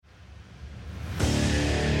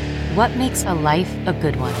What makes a life a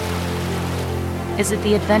good one? Is it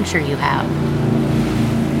the adventure you have?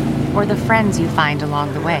 Or the friends you find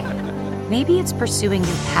along the way? Maybe it's pursuing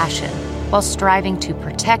your passion while striving to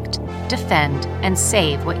protect, defend, and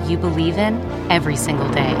save what you believe in every single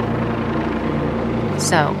day.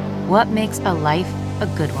 So, what makes a life a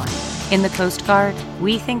good one? In the Coast Guard,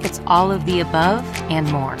 we think it's all of the above and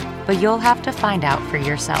more, but you'll have to find out for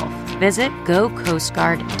yourself. Visit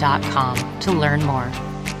gocoastguard.com to learn more.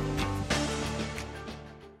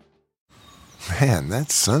 Man, that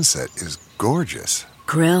sunset is gorgeous.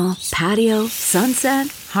 Grill, patio, sunset.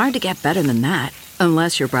 Hard to get better than that.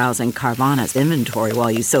 Unless you're browsing Carvana's inventory while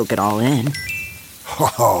you soak it all in.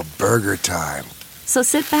 Oh, burger time. So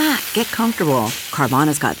sit back, get comfortable.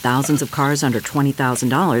 Carvana's got thousands of cars under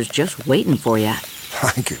 $20,000 just waiting for you.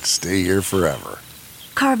 I could stay here forever.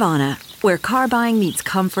 Carvana, where car buying meets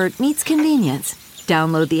comfort meets convenience.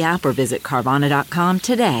 Download the app or visit Carvana.com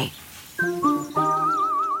today.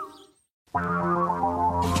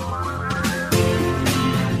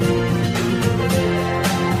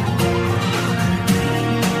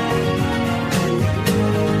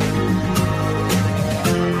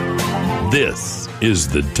 This is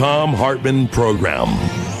the Thom Hartmann Program.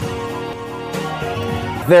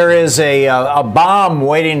 There is a bomb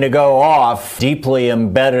waiting to go off, deeply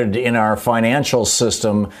embedded in our financial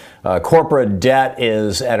system. Corporate debt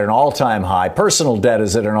is at an all-time high. Personal debt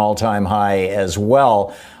is at an all-time high as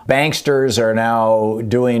well. Banksters are now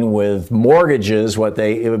doing with mortgages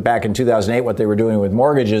back in 2008, what they were doing with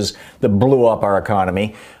mortgages that blew up our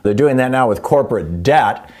economy. They're doing that now with corporate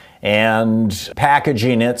debt, and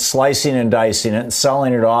packaging it, slicing and dicing it, and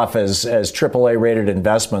selling it off as AAA rated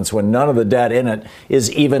investments when none of the debt in it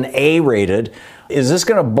is even A rated. Is this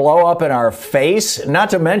going to blow up in our face?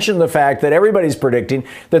 Not to mention the fact that everybody's predicting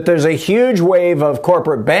that there's a huge wave of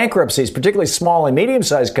corporate bankruptcies, particularly small and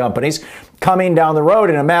medium-sized companies, coming down the road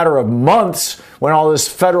in a matter of months when all this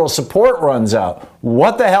federal support runs out.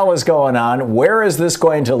 What the hell is going on? Where is this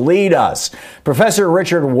going to lead us? Professor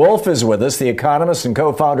Richard Wolff is with us, the economist and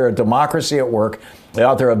co-founder of Democracy at Work, the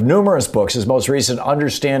author of numerous books. His most recent,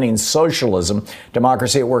 Understanding Socialism.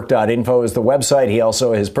 DemocracyAtWork.info is the website. He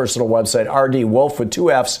also, his personal website, rdwolf with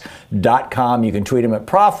 2fs.com. You can tweet him at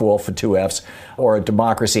profwolf with 2fs or at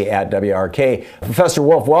democracy@WRK. Professor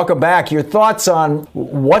Wolff, welcome back. Your thoughts on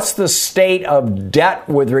what's the state of debt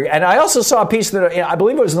and I also saw a piece that I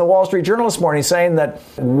believe it was in the Wall Street Journal this morning saying that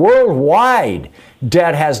worldwide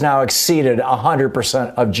debt has now exceeded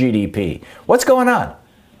 100% of GDP. What's going on?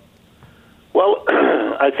 Well,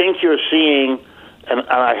 I think you're seeing, and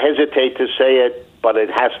I hesitate to say it, but it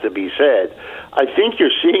has to be said, I think you're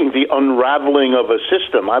seeing the unraveling of a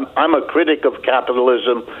system. I'm a critic of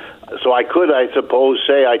capitalism, so I could, I suppose,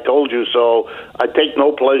 say I told you so. I take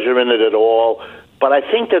no pleasure in it at all, but I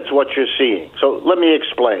think that's what you're seeing. So let me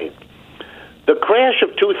explain. The crash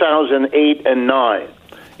of 2008 and 9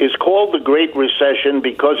 is called the Great Recession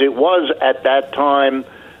because it was, at that time,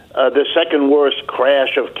 the second worst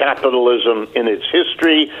crash of capitalism in its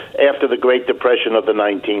history after the Great Depression of the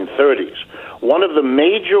 1930s. One of the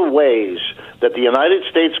major ways that the United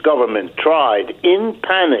States government tried in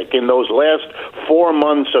panic in those last 4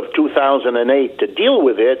 months of 2008 to deal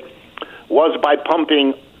with it was by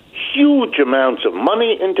pumping huge amounts of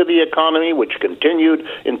money into the economy, which continued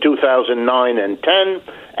in 2009 and 10,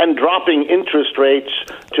 and dropping interest rates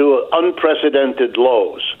to unprecedented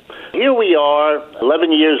lows. Here we are,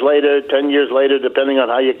 11 years later, 10 years later, depending on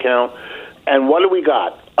how you count, and what do we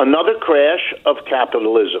got? Another crash of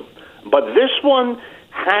capitalism. But this one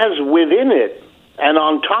has within it, and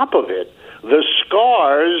on top of it, the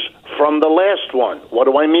scars from the last one. What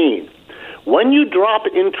do I mean? When you drop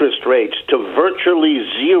interest rates to virtually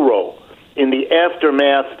zero in the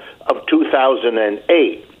aftermath of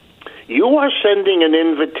 2008, you are sending an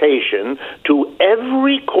invitation to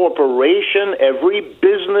every corporation, every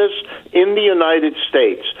business in the United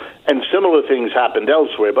States, and similar things happened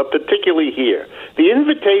elsewhere, but particularly here. The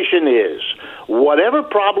invitation is, whatever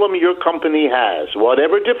problem your company has,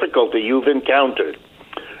 whatever difficulty you've encountered,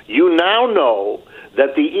 you now know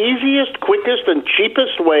that the easiest, quickest, and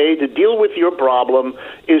cheapest way to deal with your problem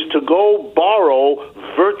is to go borrow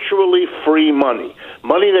virtually free money.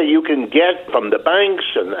 Money that you can get from the banks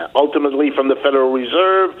and ultimately from the Federal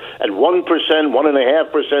Reserve at 1%,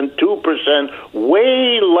 1.5%, 2%,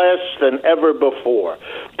 way less than ever before.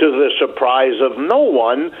 To the surprise of no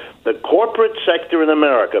one, the corporate sector in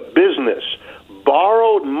America, business,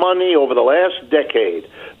 borrowed money over the last decade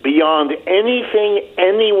beyond anything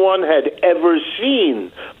anyone had ever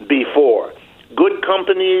seen before. Good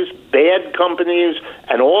companies, bad companies,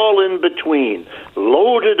 and all in between,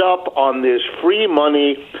 loaded up on this free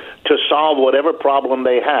money to solve whatever problem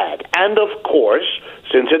they had. And of course,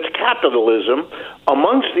 since it's capitalism,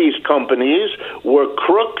 amongst these companies were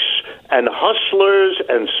crooks and hustlers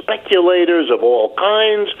and speculators of all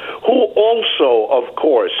kinds who also, of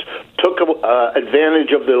course, took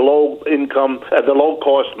advantage of the the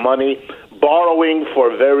low-cost money, borrowing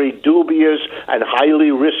for very dubious and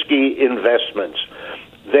highly risky investments.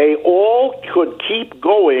 They all could keep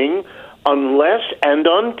going unless and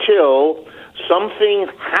until something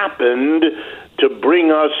happened to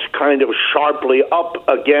bring us kind of sharply up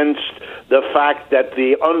against the fact that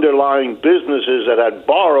the underlying businesses that had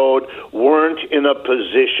borrowed weren't in a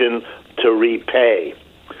position to repay.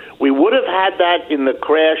 We would have had that in the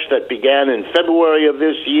crash that began in February of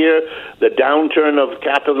this year, the downturn of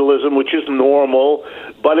capitalism, which is normal.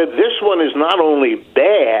 But this one is not only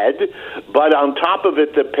bad, but on top of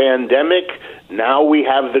it, the pandemic. Now we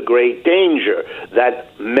have the great danger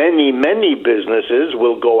that many, many businesses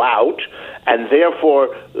will go out, and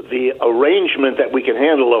therefore the arrangement that we can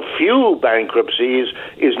handle a few bankruptcies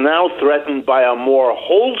is now threatened by a more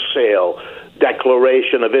wholesale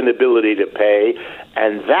declaration of inability to pay,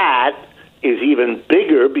 and that is even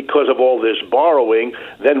bigger because of all this borrowing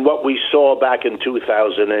than what we saw back in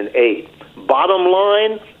 2008. Bottom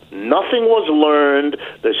line, nothing was learned,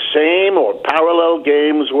 the same or parallel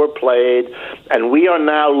games were played, and we are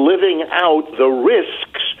now living out the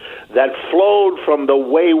risks that flowed from the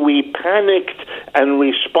way we panicked and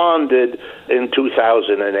responded in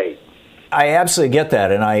 2008. I absolutely get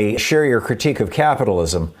that, and I share your critique of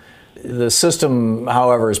capitalism. The system,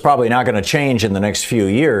 however, is probably not going to change in the next few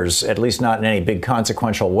years, at least not in any big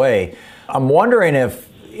consequential way. I'm wondering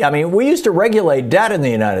we used to regulate debt in the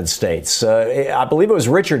United States. I believe it was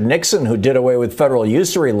Richard Nixon who did away with federal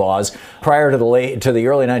usury laws. Prior to the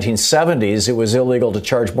early 1970s, it was illegal to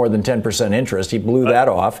charge more than 10% interest. He blew that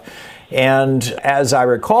off. And as I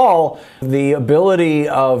recall, the ability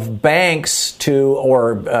of banks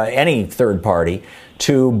or any third party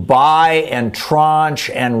to buy and tranche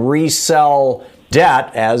and resell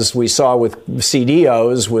debt, as we saw with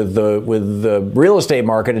CDOs, with the real estate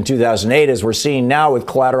market in 2008, as we're seeing now with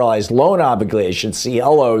collateralized loan obligations,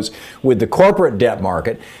 CLOs, with the corporate debt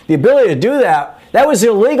market. The ability to do that was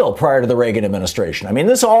illegal prior to the Reagan administration. I mean,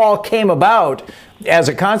 this all came about as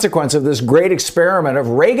a consequence of this great experiment of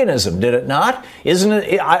Reaganism, did it not? Isn't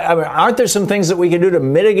it? Aren't there some things that we can do to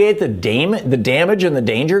mitigate the damage and the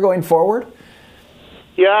danger going forward?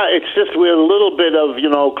 Yeah, it's just we're a little bit of,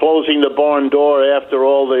 closing the barn door after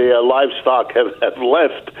all the livestock have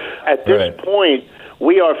left. At this point,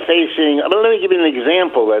 we are facing, let me give you an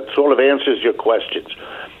example that sort of answers your questions.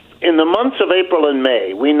 In the months of April and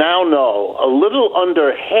May, we now know a little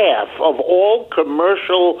under half of all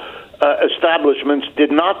commercial establishments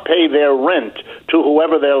did not pay their rent to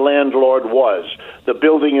whoever their landlord was. The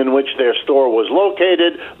building in which their store was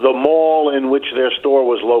located, the mall in which their store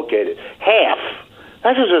was located. Half.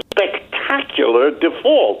 That is a spectacular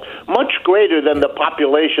default, much greater than the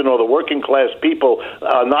population or the working class people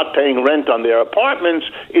not paying rent on their apartments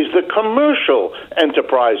is the commercial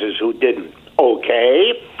enterprises who didn't.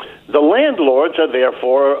 Okay. The landlords are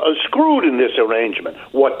therefore screwed in this arrangement.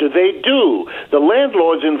 What do? The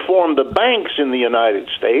landlords inform the banks in the United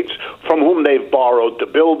States, from whom they've borrowed to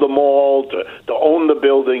build the mall, to own the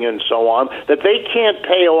building, and so on, that they can't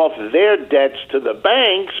pay off their debts to the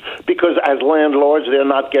banks because as landlords they're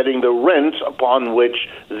not getting the rents upon which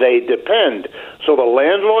they depend. So the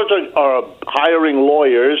landlords are hiring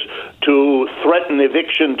lawyers to threaten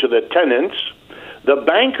eviction to the tenants. The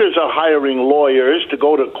bankers are hiring lawyers to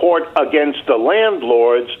go to court against the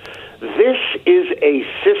landlords. This is a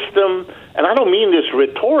system, and I don't mean this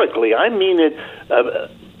rhetorically, I mean it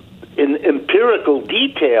in empirical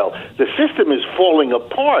detail. The system is falling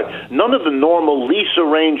apart. None of the normal lease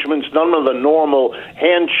arrangements, none of the normal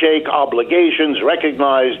handshake obligations,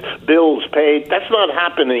 recognized bills paid, that's not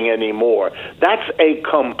happening anymore. That's a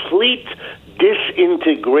complete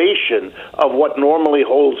disintegration of what normally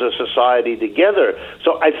holds a society together.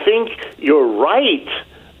 So I think you're right.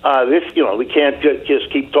 We can't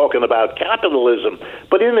just keep talking about capitalism.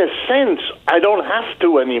 But in a sense, I don't have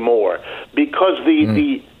to anymore because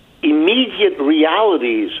the immediate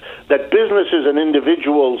realities that businesses and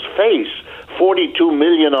individuals face, 42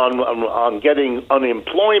 million on getting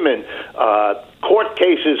unemployment, court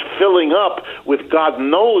cases filling up with God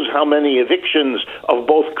knows how many evictions of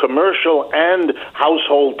both commercial and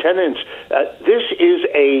household tenants. This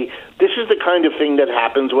is the kind of thing that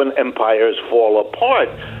happens when empires fall apart.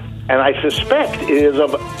 And I suspect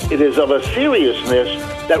it is of a seriousness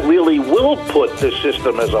that really will put the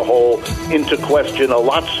system as a whole into question a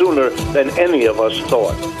lot sooner than any of us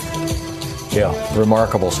thought. Yeah,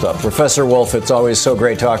 remarkable stuff. Professor Wolff, it's always so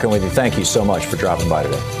great talking with you. Thank you so much for dropping by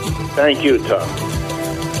today. Thank you, Tom.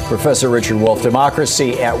 Professor Richard Wolff,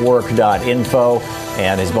 democracyatwork.info,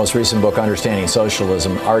 and his most recent book, Understanding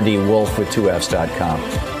Socialism, rdwolff.com.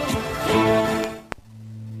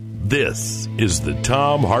 This is the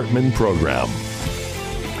Thom Hartmann Program.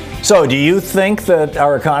 So, do you think that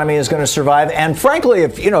our economy is going to survive? And frankly,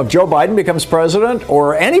 if Joe Biden becomes president,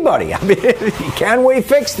 or anybody, I mean, can we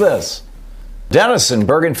fix this? Dennis in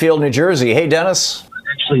Bergenfield, New Jersey. Hey, Dennis.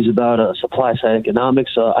 Actually, is about supply side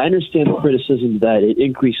economics. I understand the criticism that it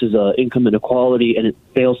increases income inequality and it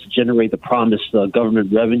fails to generate the promised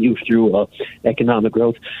government revenue through economic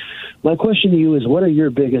growth. My question to you is, what are your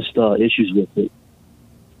biggest issues with it,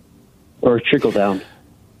 or trickle down?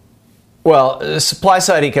 Well,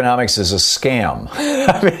 supply-side economics is a scam.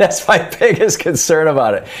 I mean, that's my biggest concern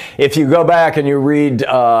about it. If you go back and you read,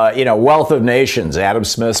 Wealth of Nations, Adam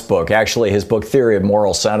Smith's book, actually his book Theory of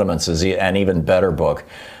Moral Sentiments is an even better book,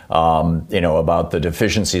 about the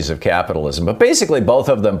deficiencies of capitalism. But basically, both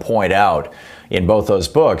of them point out in both those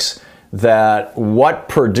books that what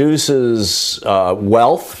produces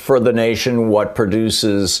wealth for the nation, what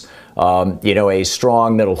produces a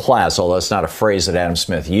strong middle class, although it's not a phrase that Adam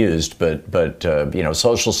Smith used, but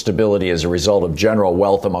social stability as a result of general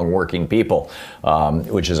wealth among working people,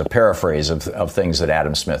 which is a paraphrase of things that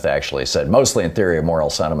Adam Smith actually said, mostly in Theory of Moral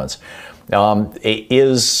Sentiments,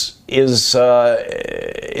 is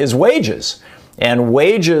wages. And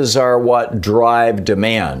wages are what drive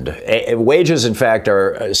demand. Wages, in fact,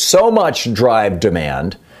 are so much drive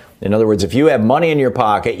demand. In other words, if you have money in your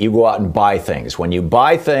pocket, you go out and buy things. When you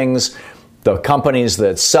buy things, the companies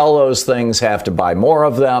that sell those things have to buy more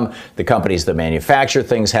of them. The companies that manufacture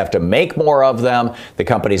things have to make more of them. The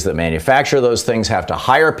companies that manufacture those things have to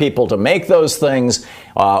hire people to make those things,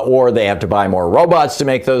 or they have to buy more robots to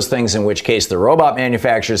make those things, in which case the robot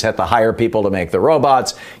manufacturers have to hire people to make the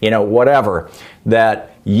robots, whatever.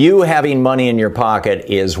 That you having money in your pocket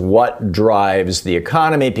is what drives the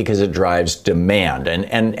economy because it drives demand.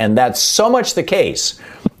 And that's so much the case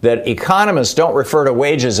that economists don't refer to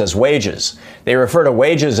wages as wages. They refer to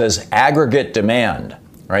wages as aggregate demand,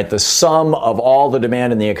 right? The sum of all the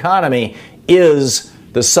demand in the economy is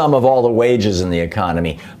the sum of all the wages in the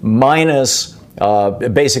economy, minus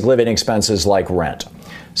basic living expenses like rent.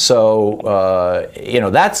 So,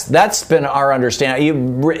 that's been our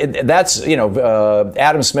understanding.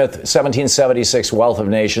 Adam Smith, 1776, Wealth of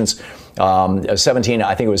Nations, I think it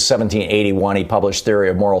was 1781, he published Theory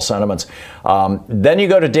of Moral Sentiments. Then you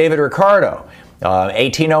go to David Ricardo,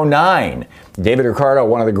 1809. David Ricardo,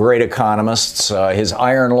 one of the great economists, his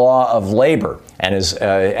Iron Law of Labor and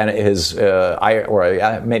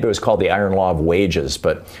maybe it was called the Iron Law of Wages,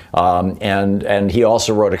 but and he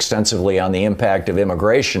also wrote extensively on the impact of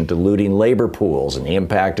immigration diluting labor pools and the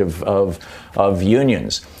impact of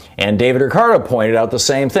unions. And David Ricardo pointed out the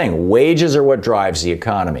same thing. Wages are what drives the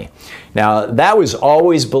economy. Now, that was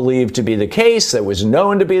always believed to be the case. That was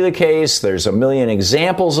known to be the case. There's a million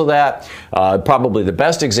examples of that. Probably the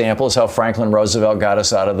best example is how Franklin Roosevelt got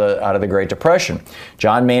us out of the Great Depression.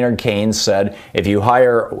 John Maynard Keynes said, if you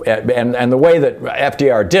hire, and the way that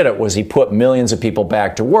FDR did it was he put millions of people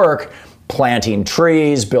back to work, planting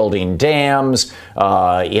trees, building dams,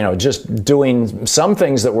 just doing some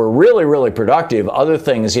things that were really, really productive. Other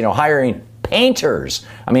things, hiring painters,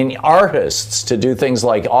 artists to do things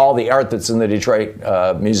like all the art that's in the Detroit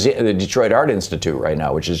Museum, the Detroit Art Institute right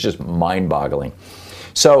now, which is just mind-boggling.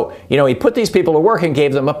 So, he put these people to work and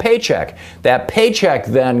gave them a paycheck. That paycheck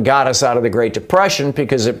then got us out of the Great Depression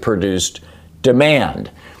because it produced demand.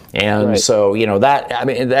 And right. So,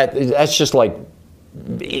 that's just like,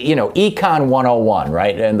 Econ 101,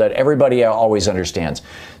 right? And that everybody always understands.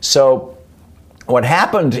 So what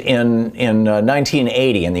happened in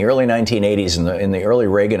 1980, in the early 1980s, in the early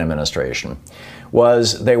Reagan administration,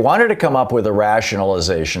 was they wanted to come up with a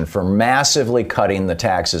rationalization for massively cutting the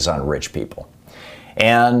taxes on rich people.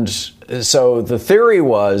 And so the theory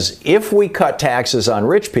was, if we cut taxes on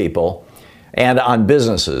rich people and on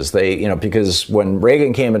businesses, because when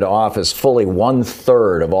Reagan came into office, fully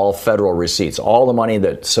 1/3 of all federal receipts, all the money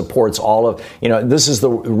that supports all of, this is the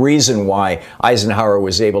reason why Eisenhower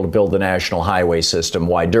was able to build the national highway system,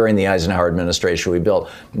 why during the Eisenhower administration we built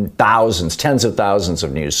thousands, tens of thousands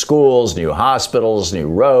of new schools, new hospitals, new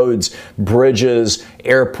roads, bridges,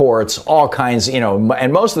 airports, all kinds,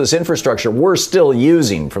 and most of this infrastructure we're still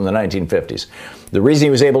using from the 1950s. The reason he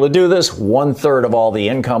was able to do this, 1/3 of all the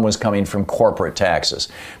income was coming from corporate taxes.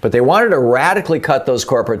 But they wanted to radically cut those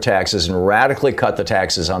corporate taxes and radically cut the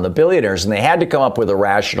taxes on the billionaires, and they had to come up with a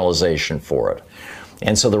rationalization for it.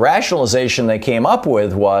 And so the rationalization they came up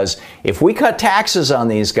with was, if we cut taxes on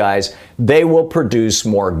these guys, they will produce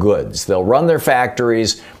more goods. They'll run their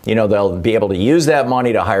factories, they'll be able to use that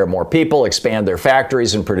money to hire more people, expand their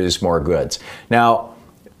factories, and produce more goods. Now,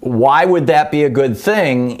 why would that be a good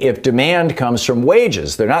thing if demand comes from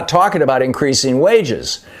wages? They're not talking about increasing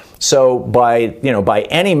wages. So by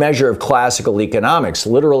any measure of classical economics,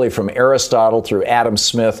 literally from Aristotle through Adam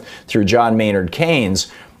Smith through John Maynard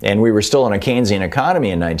Keynes, and we were still in a Keynesian economy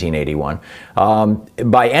in 1981,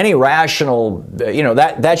 by any rational,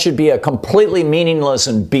 that should be a completely meaningless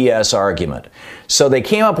and BS argument. So they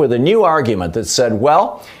came up with a new argument that said,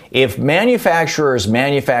 well, if manufacturers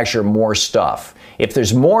manufacture more stuff, if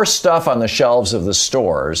there's more stuff on the shelves of the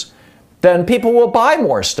stores, then people will buy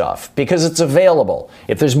more stuff because it's available.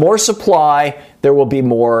 If there's more supply, there will be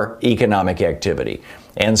more economic activity.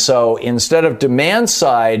 And so instead of demand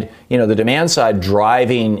side, the demand side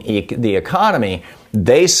driving the economy,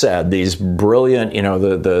 they said, these brilliant,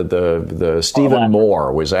 the Stephen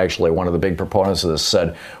Moore was actually one of the big proponents of this,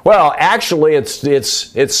 said, well, actually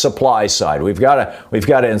it's supply side. We've got to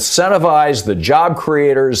incentivize the job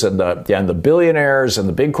creators and the billionaires and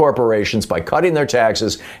the big corporations by cutting their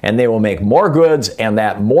taxes, and they will make more goods, and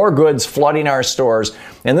that more goods flooding our stores.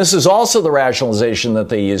 And this is also the rationalization that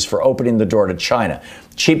they use for opening the door to China.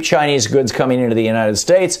 Cheap Chinese goods coming into the United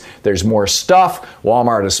States. There's more stuff.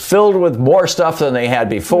 Walmart is filled with more stuff than they had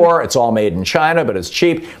before. It's all made in China, but it's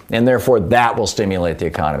cheap, and therefore that will stimulate the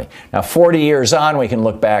economy. Now, 40 years on, we can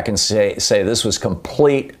look back and say this was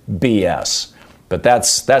complete BS. But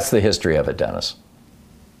that's the history of it, Dennis.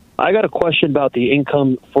 I got a question about the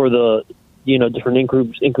income for the different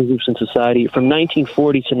income groups in society. From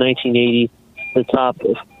 1940 to 1980,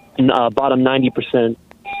 the bottom 90%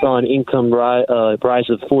 saw an income rise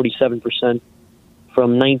of 47%.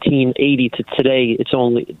 From 1980 to today,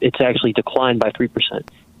 it's actually declined by 3%.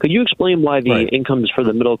 Could you explain why the incomes for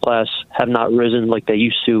the middle class have not risen like they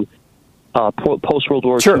used to post World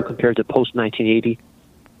War II compared to post 1980?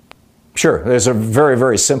 Sure. There's a very,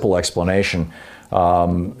 very simple explanation.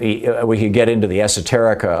 We could get into the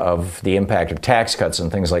esoterica of the impact of tax cuts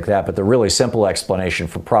and things like that, but the really simple explanation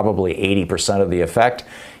for probably 80% of the effect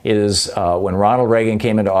is when Ronald Reagan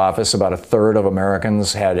came into office, about a third of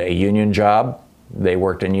Americans had a union job. They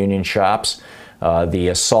worked in union shops. The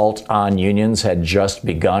assault on unions had just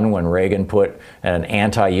begun when Reagan put an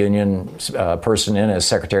anti-union person in as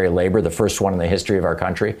Secretary of Labor, the first one in the history of our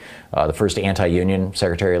country, the first anti-union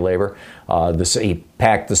Secretary of Labor. He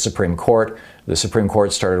packed the Supreme Court. The Supreme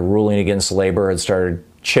Court started ruling against labor and started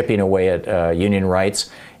chipping away at union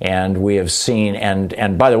rights. And we have seen,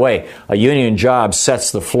 and by the way, a union job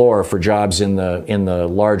sets the floor for jobs in the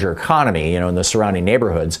larger economy, in the surrounding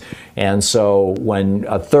neighborhoods. And so when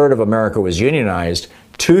a third of America was unionized,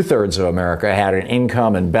 2/3 of America had an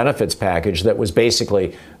income and benefits package that was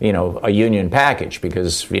basically, a union package,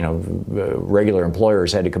 because, regular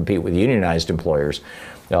employers had to compete with unionized employers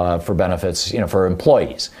for benefits, for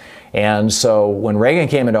employees. And so when Reagan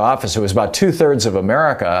came into office, it was about 2/3 of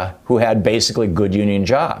America who had basically good union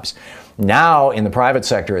jobs. Now in the private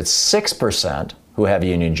sector, it's 6% who have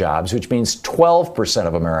union jobs, which means 12%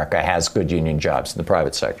 of America has good union jobs in the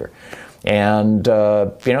private sector. And,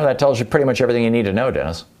 that tells you pretty much everything you need to know,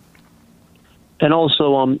 Dennis. And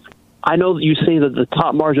also, I know that you say that the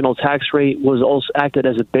top marginal tax rate was also acted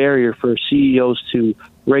as a barrier for CEOs to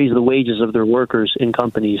raise the wages of their workers in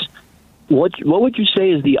companies. What would you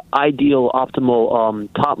say is the ideal, optimal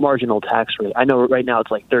top marginal tax rate? I know right now it's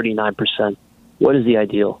like 39%. What is the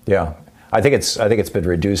ideal? Yeah, I think it's been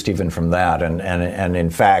reduced even from that, and in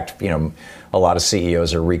fact, a lot of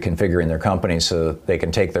CEOs are reconfiguring their companies so that they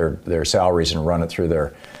can take their salaries and run it through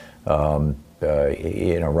their, run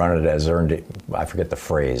it as earned. I forget the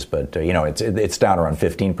phrase, but it's down around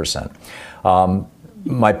 15%.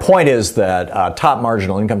 My point is that top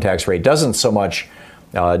marginal income tax rate doesn't so much.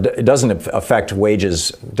 It doesn't affect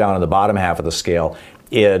wages down in the bottom half of the scale.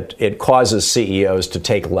 It causes CEOs to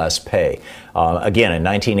take less pay. Again, in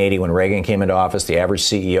 1980, when Reagan came into office, the average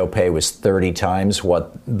CEO pay was 30 times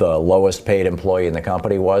what the lowest paid employee in the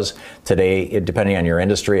company was. Today, depending on your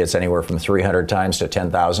industry, it's anywhere from 300 times to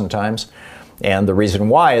 10,000 times. And the reason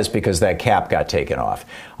why is because that cap got taken off.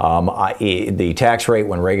 The tax rate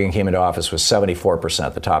when Reagan came into office was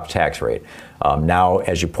 74%, the top tax rate. Now,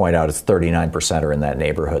 as you point out, it's 39% or in that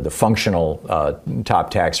neighborhood. The functional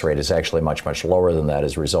top tax rate is actually much, much lower than that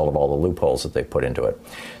as a result of all the loopholes that they've put into it.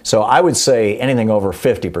 So I would say anything over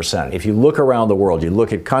 50%. If you look around the world, you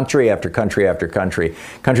look at country after country after country,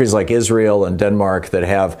 countries like Israel and Denmark that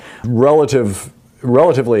have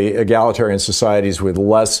relatively egalitarian societies with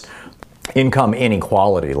less income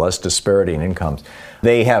inequality, less disparity in incomes.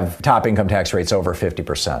 They have top income tax rates over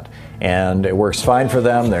 50%. And it works fine for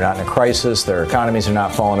them. They're not in a crisis. Their economies are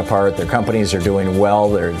not falling apart. Their companies are doing well.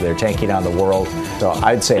 They're taking on the world. So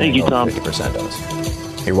I'd say Thank you, Tom. 50%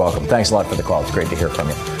 does. You're welcome. Thanks a lot for the call. It's great to hear from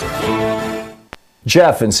you.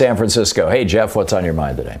 Jeff in San Francisco. Hey, Jeff, what's on your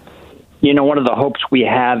mind today? You know, one of the hopes we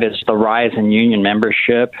have is the rise in union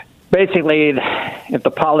membership. Basically, if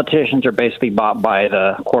the politicians are basically bought by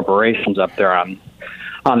the corporations up there on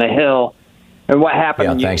the Hill, and what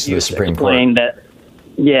happened? Yeah, thanks to the Supreme Court. With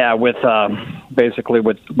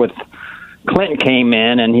Clinton came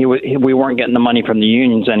in, and we weren't getting the money from the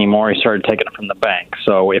unions anymore. He started taking it from the bank.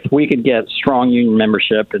 So if we could get strong union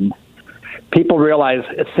membership and people realize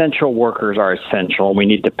essential workers are essential, we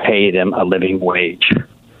need to pay them a living wage.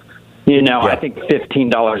 You know, I think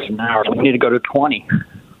 $15 an hour. We need to go to 20.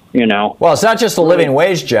 You know. Well, it's not just a living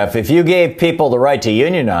wage, Jeff. If you gave people the right to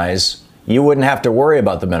unionize, you wouldn't have to worry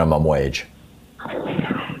about the minimum wage.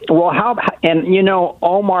 Well, and you know,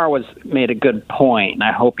 Omar made a good point, and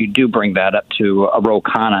I hope you do bring that up to Ro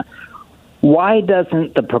Khanna. Why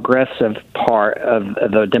doesn't the progressive part of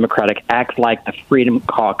the Democratic act like the Freedom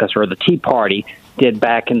Caucus or the Tea Party did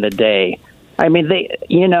back in the day? I mean, they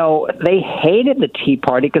hated the Tea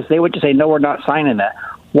Party because they would just say, no, we're not signing that.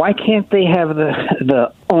 Why can't they have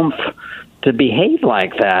the oomph to behave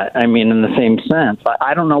like that? I mean, in the same sense.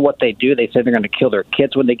 I don't know what they do. They say they're going to kill their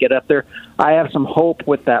kids when they get up there. I have some hope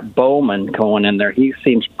with that Bowman going in there. He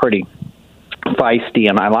seems pretty feisty,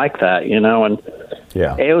 and I like that, you know. And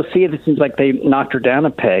AOC, it seems like they knocked her down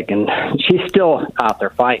a peg, and she's still out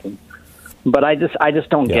there fighting. But I just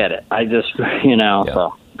don't get it.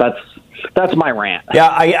 So that's my rant. Yeah,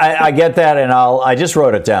 I get that, and I just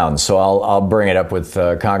wrote it down, so I'll bring it up with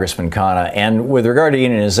Congressman Khanna. And with regard to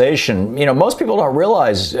unionization, you know, most people don't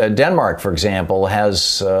realize Denmark, for example,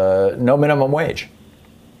 has no minimum wage,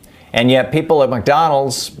 and yet people at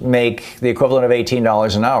McDonald's make the equivalent of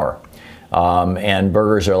 $18 an hour, and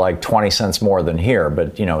burgers are like 20 cents more than here.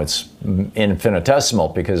 But you know, it's infinitesimal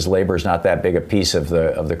because labor is not that big a piece of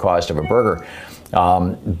the cost of a burger.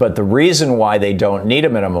 But the reason why they don't need a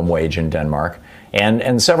minimum wage in Denmark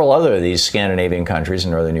and several other of these Scandinavian countries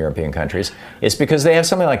and Northern European countries is because they have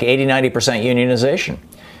something like 80-90% unionization.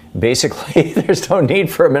 Basically, there's no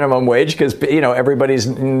need for a minimum wage because everybody's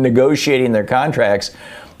negotiating their contracts,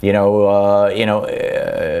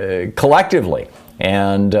 collectively,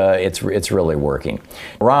 and it's really working.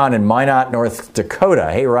 Ron in Minot, North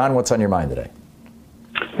Dakota. Hey, Ron, what's on your mind today?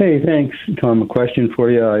 Hey, thanks, Tom. A question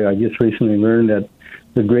for you. I just recently learned that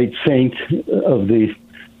the great saint of the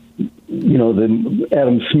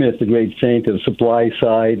Adam Smith, the great saint of supply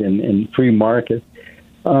side and free market,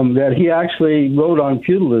 that he actually wrote on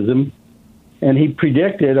feudalism, and he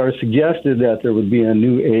predicted or suggested that there would be a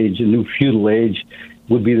new age, a new feudal age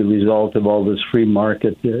would be the result of all this free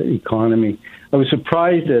market economy. I was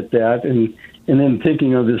surprised at that, and then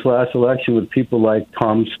thinking of this last election with people like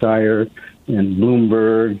Tom Steyer and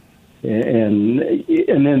Bloomberg, and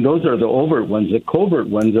then those are the overt ones. The covert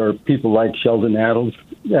ones are people like Sheldon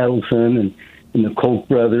Adelson and the Koch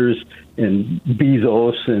brothers and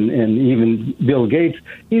Bezos and even Bill Gates.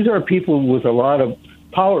 These are people with a lot of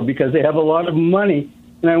power because they have a lot of money.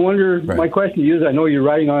 And I wonder, My question to you is, I know you're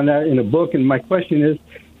writing on that in a book, and my question is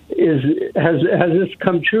has this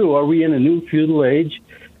come true? Are we in a new feudal age?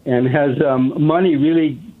 And has money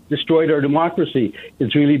really destroyed our democracy?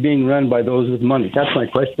 It's really being run by those with money. That's my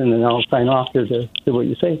question, and I'll sign off to what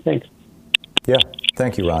you say. Thanks. Yeah,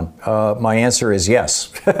 thank you, Ron. My answer is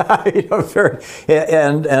yes. And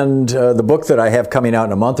the book that I have coming out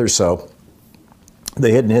in a month or so, The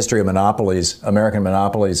Hidden History of Monopolies, American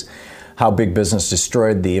Monopolies, How Big Business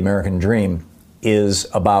Destroyed the American Dream, is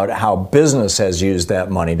about how business has used that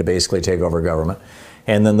money to basically take over government.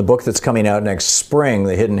 And then the book that's coming out next spring,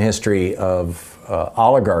 The Hidden History of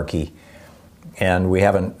Oligarchy, and we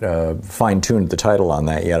haven't fine-tuned the title on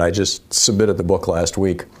that yet. I just submitted the book last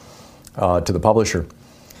week to the publisher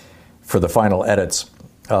for the final edits.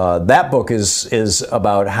 That book is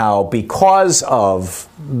about how, because of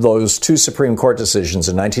those two Supreme Court decisions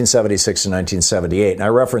in 1976 and 1978, and I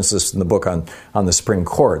reference this in the book on the Supreme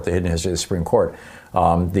Court, The Hidden History of the Supreme Court,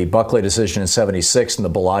 the Buckley decision in 76 and the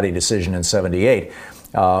Bellotti decision in 78.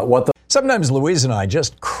 Sometimes Louise and I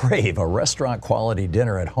just crave a restaurant-quality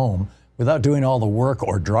dinner at home without doing all the work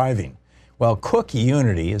or driving. Well, Cook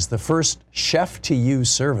Unity is the first chef-to-you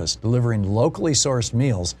service delivering locally sourced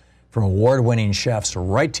meals from award-winning chefs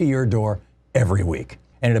right to your door every week.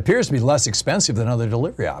 And it appears to be less expensive than other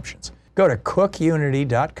delivery options. Go to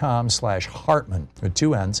cookunity.com/Hartman with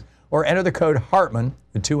 2 N's or enter the code Hartman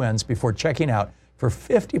with 2 N's before checking out for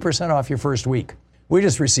 50% off your first week. We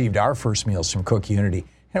just received our first meals from Cook Unity,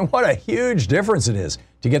 and what a huge difference it is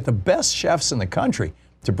to get the best chefs in the country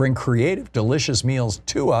to bring creative, delicious meals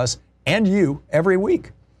to us and you every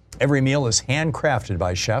week. Every meal is handcrafted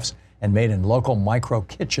by chefs and made in local micro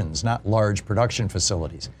kitchens, not large production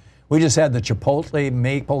facilities. We just had the Chipotle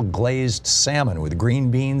maple glazed salmon with green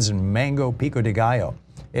beans and mango pico de gallo.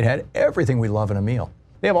 It had everything we love in a meal.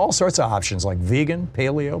 They have all sorts of options like vegan,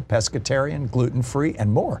 paleo, pescatarian, gluten-free,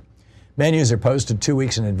 and more. Menus are posted 2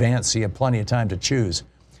 weeks in advance, so you have plenty of time to choose.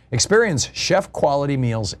 Experience chef-quality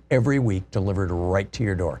meals every week delivered right to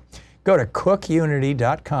your door. Go to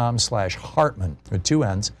cookunity.com/Hartman with 2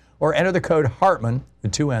 N's or enter the code Hartman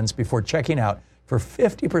with 2 N's before checking out for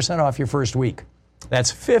 50% off your first week.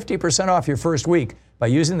 That's 50% off your first week by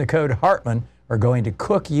using the code Hartman or going to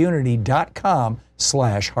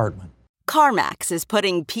cookunity.com/Hartman. CarMax is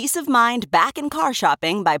putting peace of mind back in car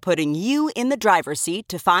shopping by putting you in the driver's seat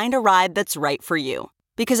to find a ride that's right for you.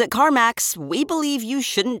 Because at CarMax, we believe you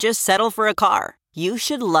shouldn't just settle for a car. You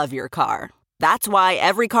should love your car. That's why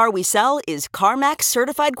every car we sell is CarMax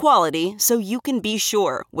certified quality, so you can be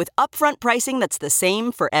sure with upfront pricing that's the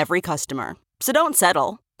same for every customer. So don't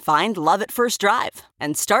settle. Find love at first drive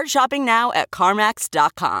and start shopping now at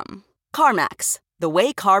CarMax.com. CarMax, the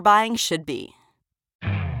way car buying should be.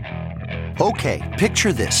 Okay,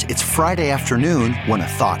 picture this. It's Friday afternoon when a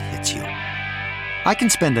thought hits you. I can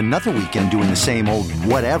spend another weekend doing the same old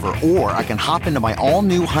whatever, or I can hop into my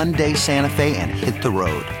all-new Hyundai Santa Fe and hit the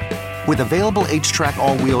road. With available H-Track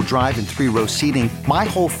all-wheel drive and 3-row seating, my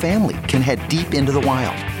whole family can head deep into the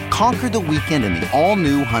wild. Conquer the weekend in the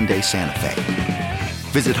all-new Hyundai Santa Fe.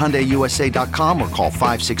 Visit HyundaiUSA.com or call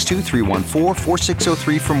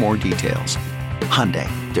 562-314-4603 for more details. Hyundai,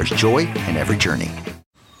 there's joy in every journey.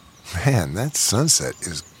 Man, that sunset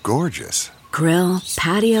is gorgeous. Grill,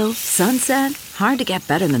 patio, sunset. Hard to get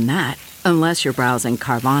better than that. Unless you're browsing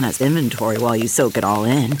Carvana's inventory while you soak it all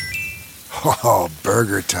in. Oh,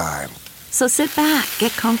 burger time. So sit back,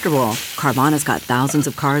 get comfortable. Carvana's got thousands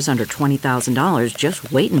of cars under $20,000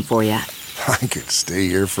 just waiting for you. I could stay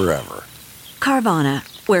here forever. Carvana,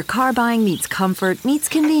 where car buying meets comfort, meets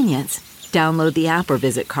convenience. Download the app or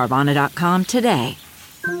visit Carvana.com today.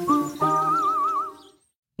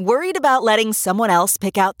 Worried about letting someone else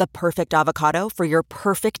pick out the perfect avocado for your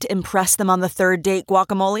perfect impress them on the third date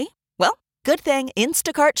guacamole? Well, good thing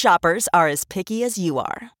Instacart shoppers are as picky as you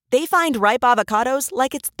are. They find ripe avocados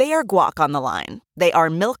like it's their guac on the line. They are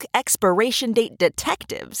milk expiration date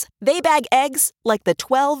detectives. They bag eggs like the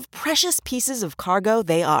 12 precious pieces of cargo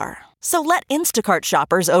they are. So let Instacart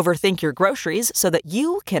shoppers overthink your groceries so that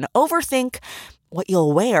you can overthink what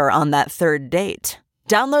you'll wear on that third date.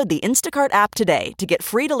 Download the Instacart app today to get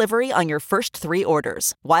free delivery on your first 3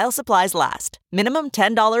 orders, while supplies last. Minimum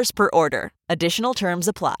 $10 per order. Additional terms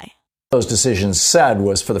apply. Those decisions said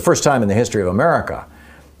was, for the first time in the history of America,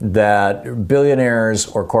 that billionaires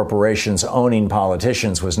or corporations owning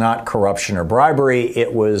politicians was not corruption or bribery.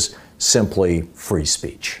 It was simply free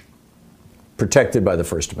speech, protected by the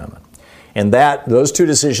First Amendment. And those 2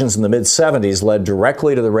 decisions in the mid-'70s led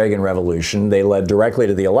directly to the Reagan Revolution. They led directly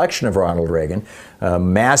to the election of Ronald Reagan.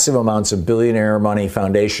 Massive amounts of billionaire money,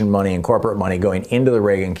 foundation money, and corporate money going into the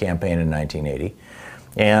Reagan campaign in 1980,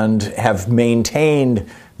 and have maintained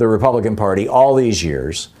the Republican Party all these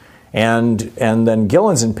years. And then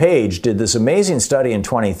Gillens and Page did this amazing study in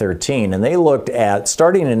 2013, and they looked at,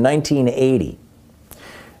 starting in 1980,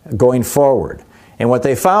 going forward. And what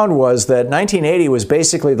they found was that 1980 was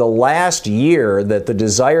basically the last year that the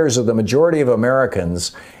desires of the majority of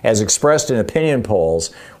Americans, as expressed in opinion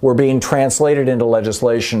polls, were being translated into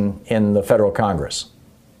legislation in the federal Congress.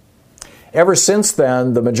 Ever since then,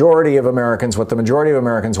 what the majority of Americans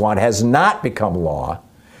want has not become law.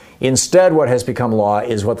 Instead, what has become law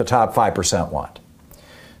is what the top 5% want.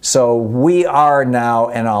 So we are now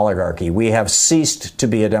an oligarchy. We have ceased to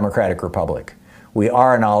be a democratic republic. We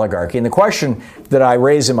are an oligarchy. And the question that I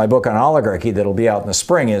raise in my book on oligarchy that'll be out in the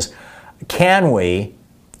spring is, can we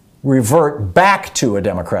revert back to a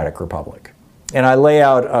democratic republic? And I lay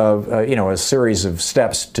out a series of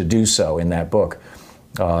steps to do so in that book,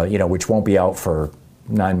 which won't be out for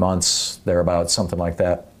 9 months, thereabouts, something like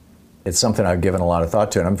that. It's something I've given a lot of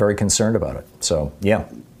thought to, and I'm very concerned about it. So, yeah.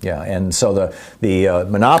 And so the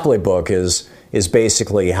Monopoly book is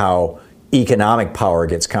basically how economic power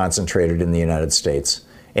gets concentrated in the United States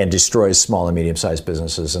and destroys small and medium-sized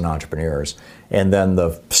businesses and entrepreneurs. And then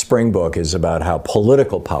the spring book is about how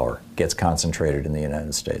political power gets concentrated in the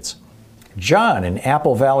United States. John in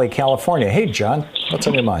Apple Valley, California. Hey, John, what's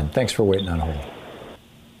on your mind? Thanks for waiting on hold.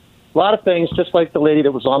 A lot of things, just like the lady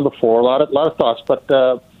that was on before, a lot of thoughts, but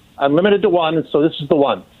I'm limited to one, and so this is the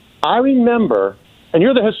one. I remember and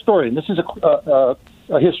you're the historian. This is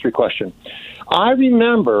a history question. I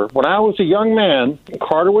remember when I was a young man and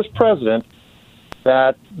Carter was president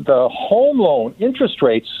that the home loan interest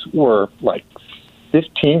rates were like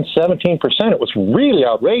 15, 17%. It was really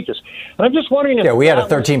outrageous. And I'm just wondering if we had a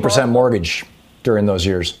 13% mortgage during those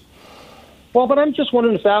years. Well, but I'm just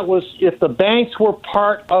wondering if the banks were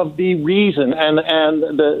part of the reason and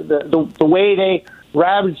the way they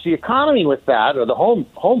ravaged the economy with that, or the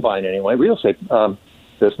home buying anyway, real estate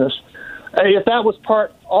business, if that was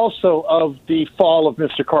part also of the fall of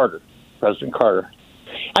Mr. Carter, President Carter.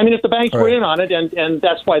 I mean, if the banks were in on it, and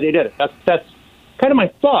that's why they did it. That's kind of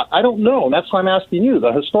my thought. I don't know. That's why I'm asking you,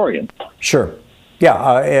 the historian. Sure.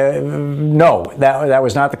 Yeah. No, that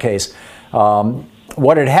was not the case.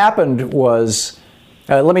 What had happened was,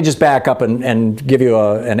 let me just back up and give you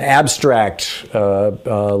an abstract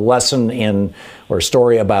lesson or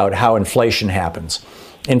story about how inflation happens.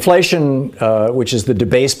 Inflation, which is the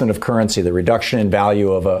debasement of currency, the reduction in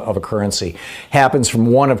value of a currency, happens from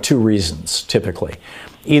one of two reasons, typically.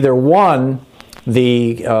 Either one,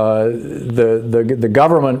 the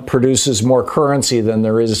government produces more currency than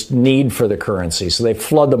there is need for the currency, so they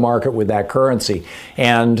flood the market with that currency,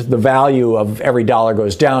 and the value of every dollar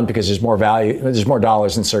goes down because there's more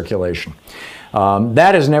dollars in circulation.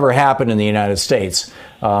 That has never happened in the United States,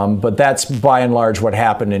 but that's by and large what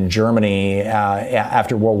happened in Germany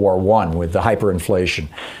after World War I with the hyperinflation.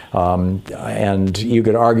 And you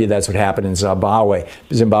could argue that's what happened in Zimbabwe.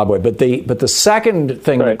 But the second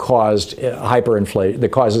thing that causes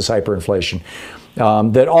hyperinflation,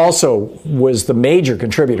 that also was the major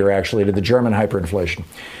contributor actually to the German hyperinflation,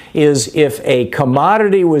 is if a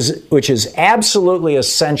commodity which is absolutely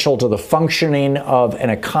essential to the functioning of an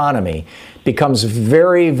economy becomes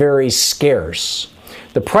very, very scarce,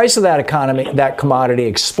 the price of that commodity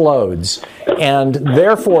explodes, and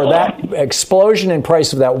therefore that explosion in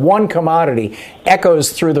price of that one commodity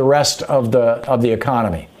echoes through the rest of the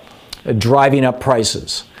economy, driving up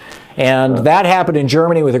prices. And that happened in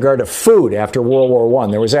Germany with regard to food after World War I.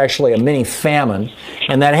 There was actually a mini famine,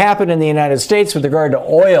 and that happened in the United States with regard to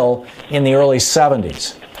oil in the early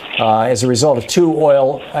 70s as a result of two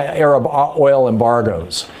Arab oil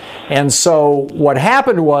embargoes. And so what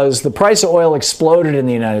happened was the price of oil exploded in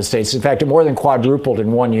the United States. In fact, it more than quadrupled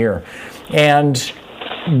in 1 year. And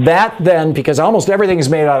that then, because almost everything is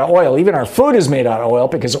made out of oil, even our food is made out of oil,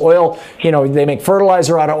 because oil, they make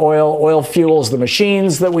fertilizer out of oil. Oil fuels the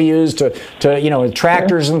machines that we use to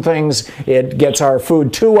tractors and things. It gets our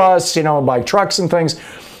food to us, by trucks and things.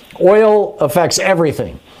 Oil affects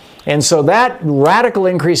everything. And so that radical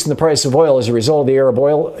increase in the price of oil as a result of the Arab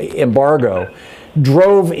oil embargo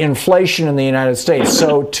drove inflation in the United States.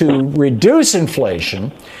 So to reduce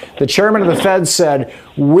inflation, the chairman of the Fed said,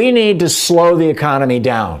 we need to slow the economy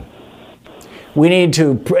down. We need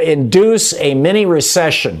to induce a mini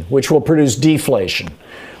recession, which will produce deflation.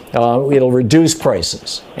 It'll reduce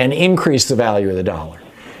prices and increase the value of the dollar.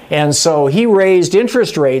 And so he raised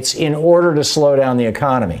interest rates in order to slow down the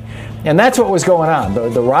economy. And that's what was going on.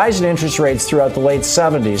 The rise in interest rates throughout the late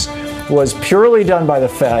 70s was purely done by the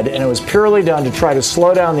Fed, and it was purely done to try to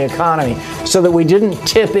slow down the economy so that we didn't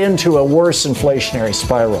tip into a worse inflationary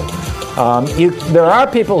spiral. There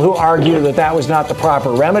are people who argue that was not the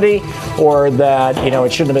proper remedy, or that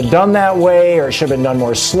it shouldn't have been done that way, or it should have been done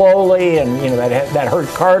more slowly, and that hurt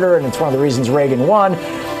Carter, and it's one of the reasons Reagan won.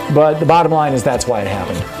 But the bottom line is that's why it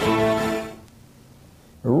happened.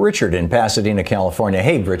 Richard in Pasadena, California.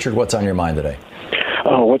 Hey, Richard, what's on your mind today?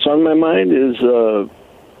 What's on my mind is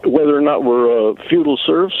whether or not we're feudal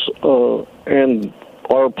serfs and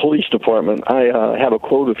our police department. I have a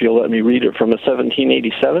quote, if you'll let me read it, from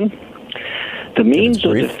 1787. The means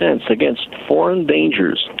of defense against foreign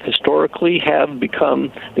dangers historically have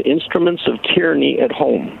become the instruments of tyranny at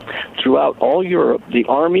home. Throughout all Europe, the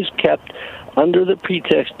armies kept under the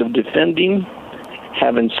pretext of defending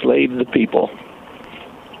have enslaved the people.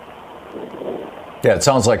 Yeah, it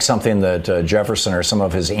sounds like something that Jefferson or some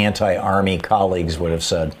of his anti-army colleagues would have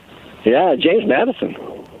said. Yeah, James Madison.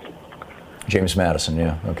 James Madison,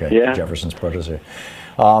 yeah, okay. Yeah. Jefferson's protege.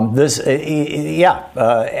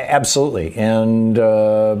 Absolutely. And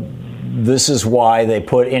this is why they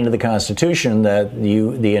put into the Constitution that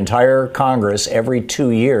the entire Congress every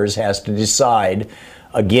 2 years has to decide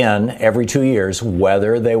again every 2 years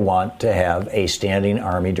whether they want to have a standing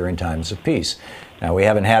army during times of peace. Now, we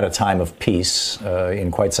haven't had a time of peace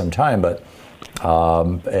in quite some time, but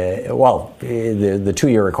the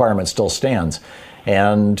 2-year requirement still stands.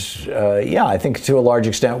 And I think to a large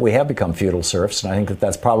extent we have become feudal serfs, and I think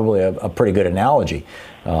that's probably a pretty good analogy,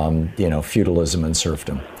 feudalism and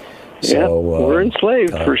serfdom. So, we're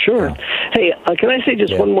enslaved for sure. Yeah. Hey, can I say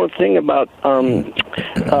just one more thing about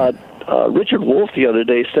Richard Wolff the other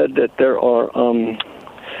day said that there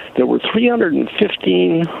were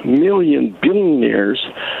 315 million billionaires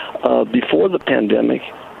before the pandemic,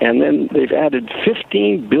 and then they've added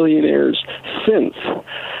 15 billionaires since.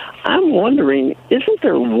 I'm wondering, isn't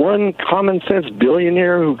there one common sense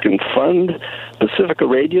billionaire who can fund Pacifica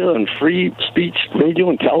Radio and free speech radio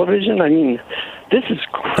and television? I mean, this is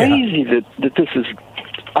crazy that this is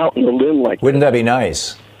out in the limb like Wouldn't that be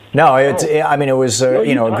nice? No, it was a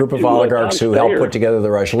group of oligarchs who helped put together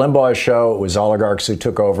the Rush Limbaugh show. It was oligarchs who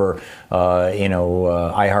took over,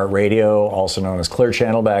 iHeartRadio, also known as Clear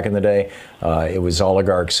Channel back in the day. It was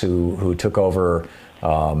oligarchs who took over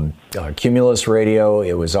Cumulus Radio.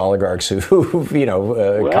 It was oligarchs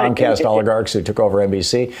Comcast oligarchs who took over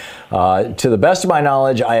NBC. To the best of my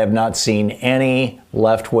knowledge, I have not seen any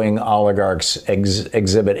left-wing oligarchs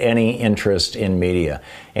exhibit any interest in media.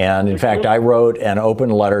 And in fact, I wrote an open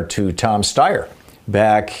letter to Tom Steyer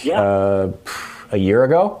back a year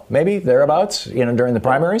ago, maybe thereabouts, during the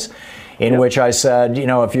primaries, in which I said,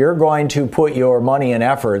 if you're going to put your money and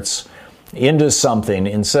efforts into something,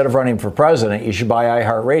 instead of running for president, you should buy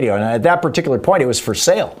iHeartRadio. And at that particular point, it was for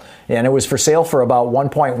sale. And it was for sale for about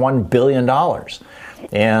 $1.1 billion.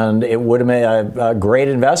 And it would have made a great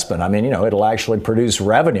investment. I mean, it'll actually produce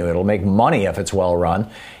revenue. It'll make money if it's well run.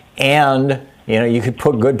 And, you could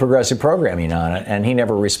put good progressive programming on it. And he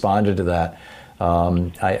never responded to that.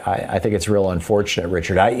 I think it's real unfortunate,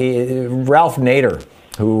 Richard. Ralph Nader,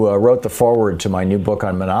 who wrote the foreword to my new book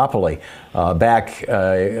on monopoly, back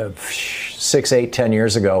 6, 8, 10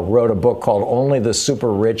 years ago, wrote a book called Only the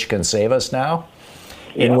Super Rich Can Save Us Now,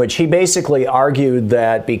 in which he basically argued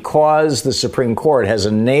that because the Supreme Court has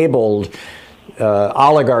enabled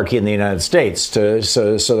oligarchy in the United States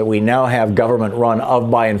so that we now have government run of,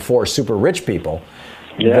 by, and for super rich people,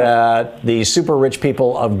 that the super rich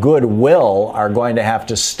people of goodwill are going to have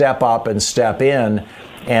to step up and step in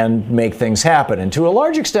and make things happen. And to a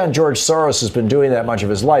large extent, George Soros has been doing that much of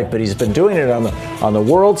his life, but he's been doing it on the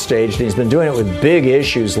world stage, and he's been doing it with big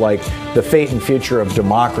issues like the fate and future of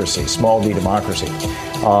democracy, small d democracy.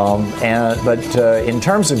 But in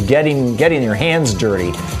terms of getting your hands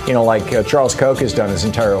dirty, like Charles Koch has done his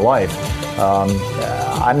entire life,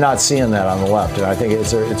 I'm not seeing that on the left, and I think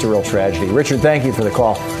it's a real tragedy. Richard, thank you for the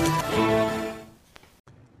call.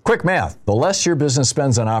 Quick math. The less your business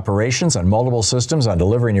spends on operations, on multiple systems, on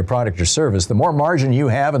delivering your product or service, the more margin you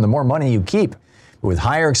have and the more money you keep. With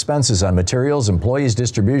higher expenses on materials, employees,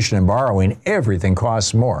 distribution, and borrowing, everything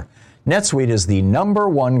costs more. NetSuite is the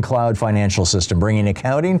 #1 cloud financial system, bringing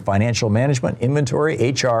accounting, financial management,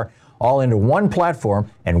 inventory, HR, all into one platform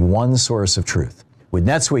and one source of truth. With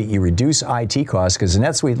NetSuite, you reduce IT costs because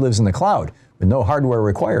NetSuite lives in the cloud with no hardware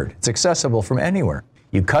required. It's accessible from anywhere.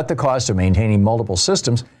 You cut the cost of maintaining multiple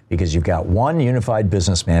systems because you've got one unified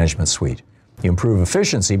business management suite. You improve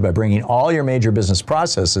efficiency by bringing all your major business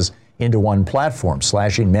processes into one platform,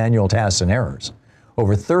 slashing manual tasks and errors.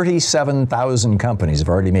 Over 37,000 companies have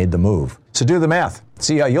already made the move. So do the math.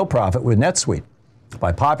 See how you'll profit with NetSuite.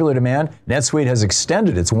 By popular demand, NetSuite has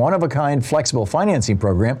extended its one-of-a-kind flexible financing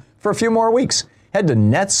program for a few more weeks. Head to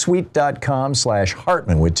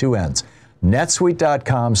netsuite.com/Hartman with 2 N's.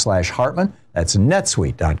 netsuite.com/Hartman. That's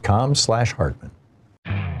netsuite.com/Hartman.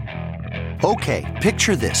 Okay,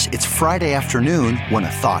 picture this. It's Friday afternoon when a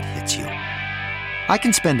thought hits you. I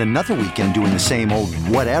can spend another weekend doing the same old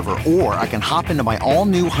whatever, or I can hop into my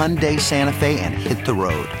all-new Hyundai Santa Fe and hit the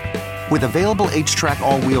road. With available H-Track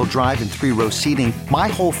all-wheel drive and 3-row seating, my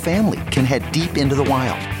whole family can head deep into the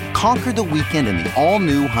wild. Conquer the weekend in the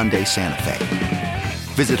all-new Hyundai Santa Fe.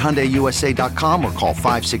 Visit HyundaiUSA.com or call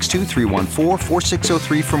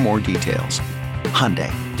 562-314-4603 for more details.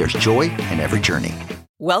 Hyundai, there's joy in every journey.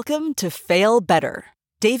 Welcome to Fail Better,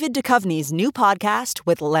 David Duchovny's new podcast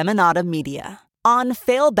with Lemonada Media. On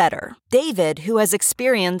Fail Better, David, who has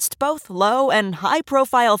experienced both low and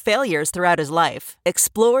high-profile failures throughout his life,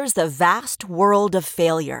 explores the vast world of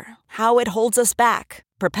failure, how it holds us back,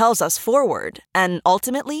 propels us forward, and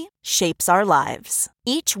ultimately shapes our lives.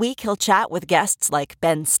 Each week he'll chat with guests like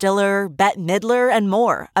Ben Stiller, Bette Midler, and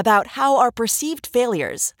more about how our perceived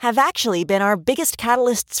failures have actually been our biggest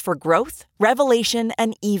catalysts for growth, revelation,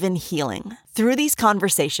 and even healing. Through these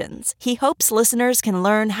conversations, he hopes listeners can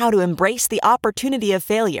learn how to embrace the opportunity of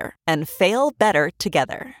failure and fail better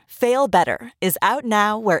together. Fail Better is out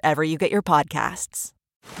now wherever you get your podcasts.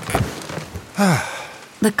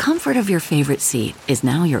 The comfort of your favorite seat is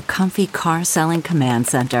now your comfy car selling command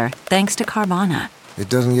center, thanks to Carvana. It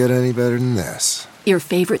doesn't get any better than this. Your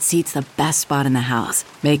favorite seat's the best spot in the house.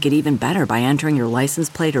 Make it even better by entering your license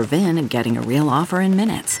plate or VIN and getting a real offer in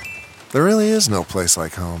minutes. There really is no place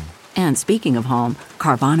like home. And speaking of home,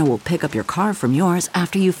 Carvana will pick up your car from yours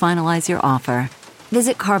after you finalize your offer.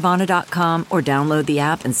 Visit Carvana.com or download the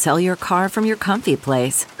app and sell your car from your comfy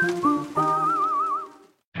place.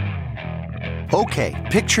 Okay,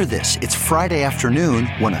 picture this. It's Friday afternoon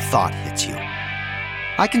when a thought hits you.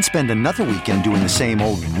 I can spend another weekend doing the same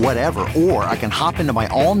old whatever, or I can hop into my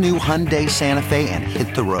all-new Hyundai Santa Fe and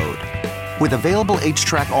hit the road. With available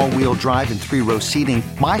H-Track all-wheel drive and 3-row seating,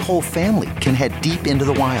 my whole family can head deep into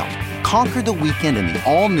the wild. Conquer the weekend in the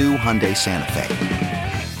all-new Hyundai Santa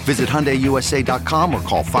Fe. Visit HyundaiUSA.com or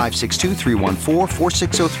call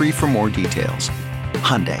 562-314-4603 for more details.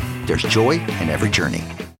 Hyundai, there's joy in every journey.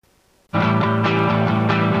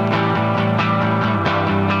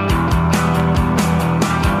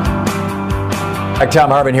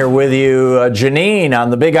 Tom Hartman here with you. Janine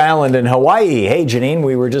on the Big Island in Hawaii. Hey, Janine,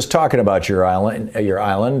 we were just talking about your island.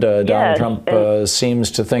 Donald Trump seems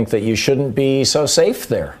to think that you shouldn't be so safe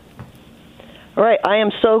there. Right. I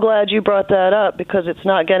am so glad you brought that up because it's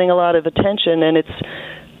not getting a lot of attention, and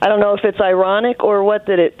I don't know if it's ironic or what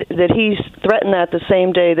that he's threatened that the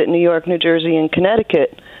same day that New York, New Jersey, and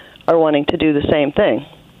Connecticut are wanting to do the same thing.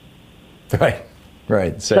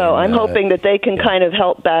 Right. So I'm hoping that they can kind of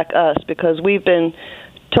help back us because we've been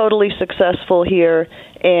totally successful here.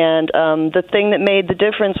 And the thing that made the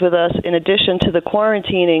difference with us, in addition to the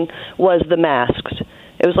quarantining, was the masks.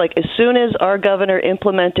 It was like as soon as our governor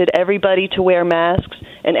implemented everybody to wear masks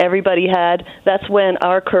and everybody had, that's when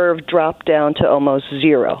our curve dropped down to almost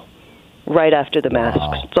zero right after the masks.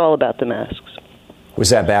 Wow. It's all about the masks.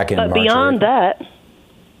 Was that back in March? Beyond that,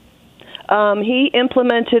 he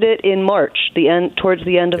implemented it in March, towards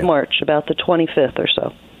the end of March, about the 25th or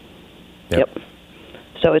so. Yep.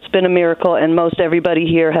 So it's been a miracle, and most everybody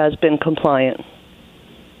here has been compliant.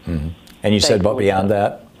 Mm-hmm. And you said, but beyond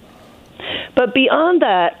that? But beyond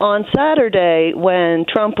that, on Saturday, when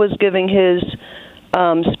Trump was giving his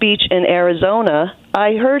speech in Arizona,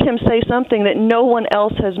 I heard him say something that no one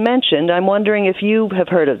else has mentioned. I'm wondering if you have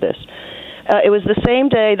heard of this. It was the same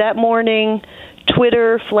day, that morning,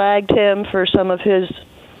 Twitter flagged him for some of his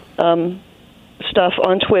stuff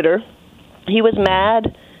on Twitter. He was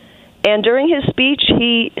mad, and during his speech,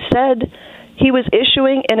 he said he was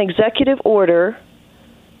issuing an executive order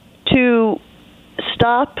to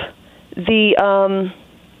stop the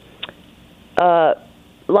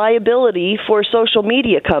liability for social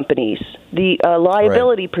media companies, the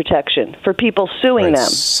liability protection for people suing them.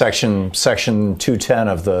 Section 210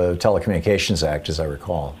 of the Telecommunications Act, as I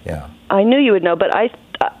recall. Yeah. I knew you would know, but I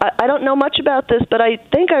don't know much about this, but I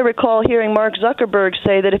think I recall hearing Mark Zuckerberg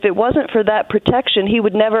say that if it wasn't for that protection, he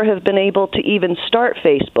would never have been able to even start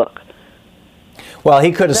Facebook. Well,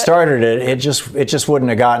 he could have started it. It just wouldn't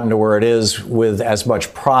have gotten to where it is with as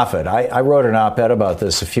much profit. I wrote an op-ed about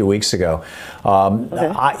this a few weeks ago.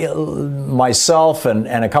 Myself and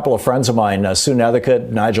a couple of friends of mine, Sue Nethercutt,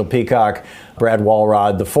 Nigel Peacock, Brad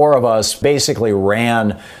Walrod, the four of us basically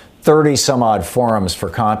ran 30-some-odd forums for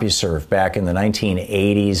CompuServe back in the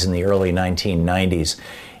 1980s and the early 1990s.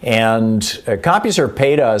 And CompuServe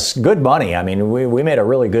paid us good money. I mean, we made a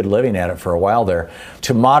really good living at it for a while there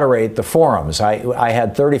to moderate the forums. I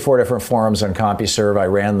had 34 different forums on CompuServe. I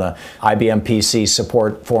ran the IBM PC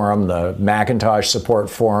support forum, the Macintosh support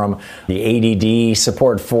forum, the ADD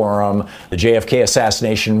support forum, the JFK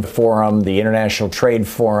assassination forum, the International Trade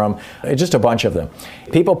Forum, just a bunch of them.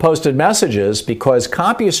 People posted messages because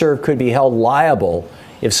CompuServe could be held liable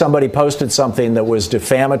if somebody posted something that was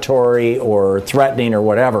defamatory or threatening or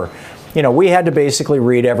whatever. You know, we had to basically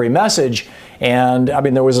read every message. And I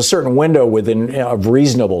mean, there was a certain window of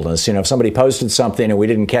reasonableness. You know, if somebody posted something and we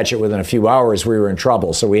didn't catch it within a few hours, we were in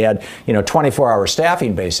trouble. So we had, 24-hour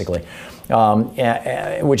staffing basically,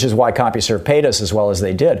 which is why CompuServe paid us as well as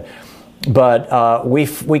they did. But we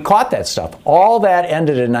caught that stuff. All that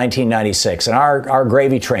ended in 1996, and our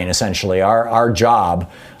gravy train, essentially, our job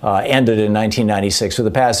ended in 1996 with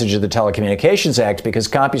the passage of the Telecommunications Act, because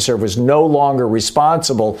CompuServe was no longer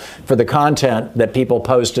responsible for the content that people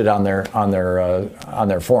posted on their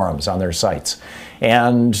forums, on their sites.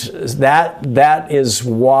 And that is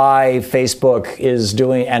why Facebook is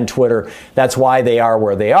doing, and Twitter, that's why they are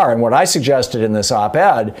where they are. And what I suggested in this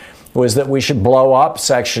op-ed was that we should blow up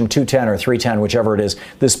Section 210 or 310, whichever it is,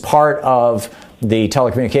 this part of the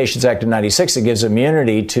Telecommunications Act of 96 that gives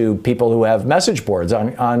immunity to people who have message boards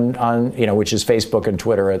on which is Facebook and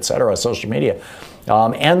Twitter, et cetera, social media,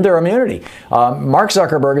 and their immunity. Mark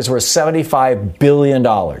Zuckerberg is worth $75 billion.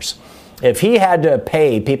 If he had to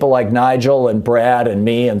pay people like Nigel and Brad and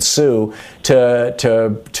me and Sue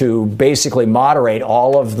to basically moderate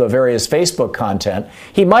all of the various Facebook content,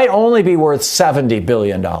 he might only be worth $70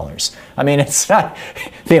 billion. I mean, it's not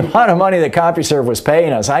the amount of money that CompuServe was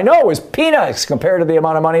paying us. I know it was peanuts compared to the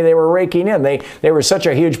amount of money they were raking in. They were such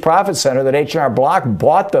a huge profit center that H&R Block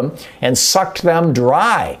bought them and sucked them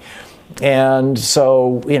dry. And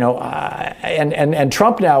so, you know, and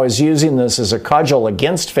Trump now is using this as a cudgel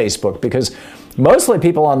against Facebook because mostly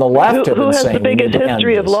people on the left have been saying, who has the biggest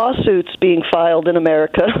history of lawsuits being filed in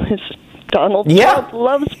America? It's Donald Trump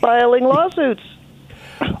loves filing lawsuits.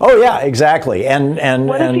 Oh yeah, exactly. And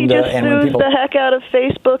what if he just sues the heck out of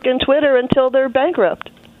Facebook and Twitter until they're bankrupt?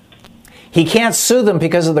 He can't sue them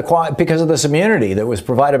because of this immunity that was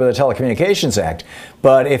provided by the Telecommunications Act.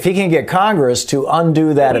 But if he can get Congress to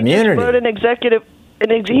undo that immunity, just wrote an executive.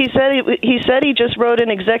 He said he just wrote an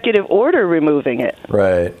executive order removing it.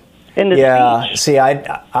 Right. In the speech. See, I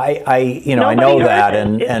know that,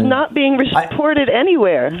 and it's not being reported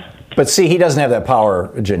anywhere. But see, he doesn't have that power,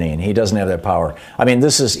 Janine. He doesn't have that power. I mean,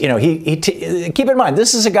 this is, you know, keep in mind,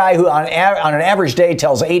 this is a guy who on an average day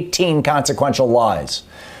tells 18 consequential lies.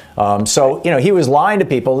 So, you know, he was lying to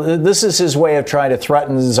people. This is his way of trying to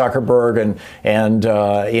threaten Zuckerberg and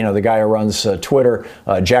you know, the guy who runs Twitter,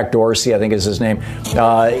 Jack Dorsey, I think is his name.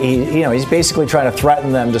 He's basically trying to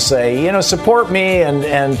threaten them to say, you know, support me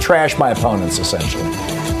and trash my opponents, essentially.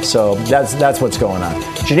 So that's what's going on.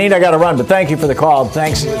 Janine, I got to run, but thank you for the call.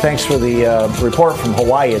 Thanks for the report from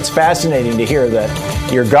Hawaii. It's fascinating to hear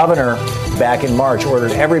that your governor back in March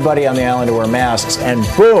ordered everybody on the island to wear masks, and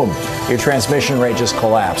boom, your transmission rate just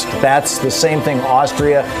collapsed. That's the same thing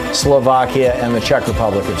Austria, Slovakia, and the Czech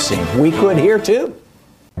Republic have seen. We could here too.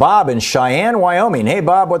 Bob in Cheyenne, Wyoming. Hey,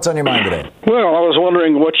 Bob, what's on your mind today? Well, I was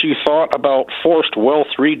wondering what you thought about forced wealth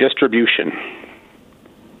redistribution.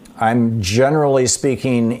 I'm generally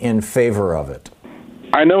speaking in favor of it.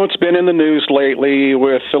 I know it's been in the news lately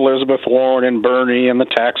with Elizabeth Warren and Bernie and the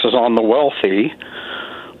taxes on the wealthy,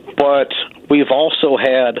 but we've also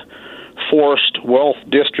had forced wealth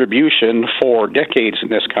distribution for decades in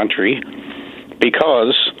this country,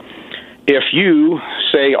 because if you,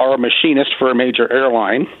 say, are a machinist for a major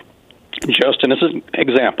airline, just as an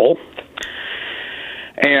example,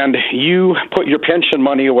 and you put your pension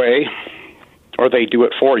money away, or they do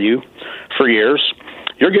it for you for years,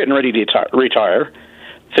 you're getting ready to retire,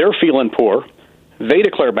 they're feeling poor, they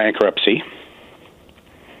declare bankruptcy,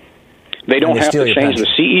 they don't have to change the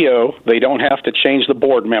CEO, they don't have to change the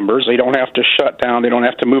board members, they don't have to shut down, they don't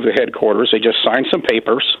have to move the headquarters, they just sign some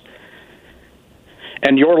papers,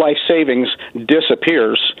 and your life savings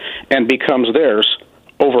disappears and becomes theirs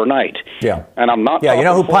overnight. Yeah. And I'm not talking you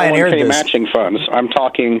know who pioneered 401k this? Matching funds. I'm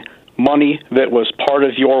talking money that was part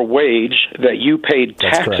of your wage that you paid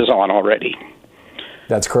taxes on already.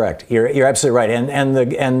 That's correct. You're absolutely right.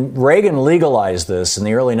 And Reagan legalized this in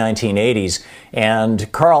the early 1980s.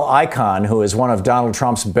 And Carl Icahn, who is one of Donald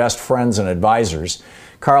Trump's best friends and advisors,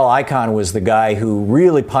 Carl Icahn was the guy who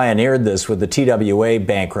really pioneered this with the TWA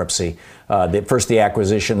bankruptcy. First the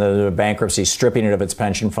acquisition, then the bankruptcy, stripping it of its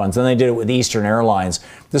pension funds. Then they did it with Eastern Airlines.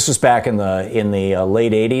 This was back in the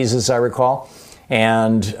late 80s, as I recall.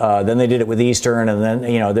 And then they did it with Eastern, and then,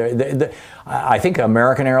 you know, I think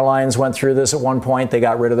American Airlines went through this at one point. They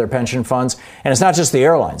got rid of their pension funds. And it's not just the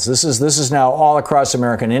airlines. This is now all across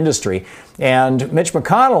American industry. And Mitch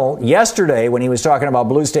McConnell, yesterday, when he was talking about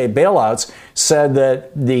blue state bailouts, said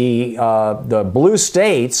that the blue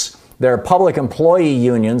states, their public employee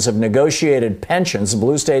unions, have negotiated pensions. The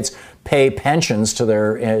blue states pay pensions to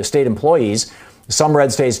their state employees. Some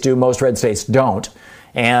red states do, most red states don't.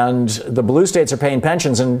 And the blue states are paying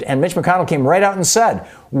pensions. And Mitch McConnell came right out and said,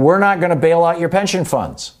 we're not going to bail out your pension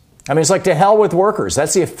funds. I mean, it's like to hell with workers.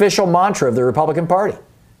 That's the official mantra of the Republican Party.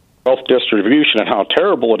 Wealth distribution and how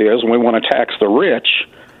terrible it is when we want to tax the rich.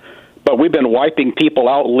 But we've been wiping people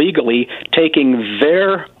out legally, taking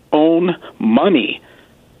their own money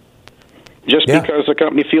just because the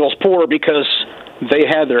company feels poor because they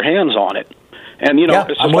had their hands on it. And, you know, it's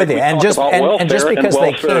just I'm like with you. we And talk about welfare just because and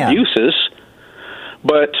they welfare can. abuses.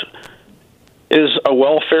 But is a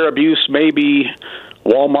welfare abuse maybe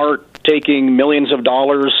Walmart taking millions of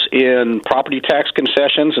dollars in property tax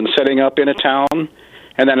concessions and setting up in a town,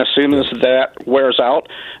 and then as soon as that wears out,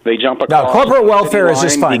 they jump across? No, corporate welfare is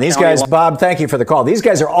just fine. the These county guys, line? Bob, thank you for the call. These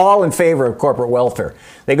guys are all in favor of corporate welfare.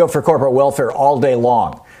 They go for corporate welfare all day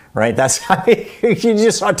long, right? That's how you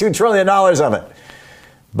just saw $2 trillion of it.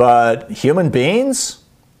 But human beings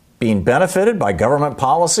being benefited by government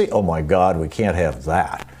policy? Oh, my God, we can't have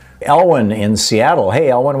that. Elwyn in Seattle.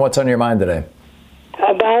 Hey, Elwyn, what's on your mind today?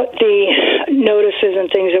 About the notices and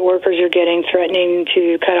things that workers are getting, threatening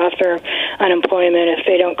to cut off their unemployment if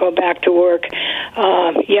they don't go back to work.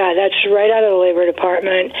 Yeah, that's right out of the Labor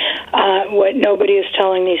Department. What nobody is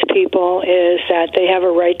telling these people is that they have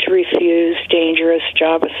a right to refuse dangerous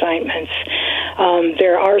job assignments.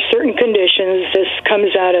 There are certain conditions. This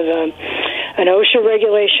comes out of an OSHA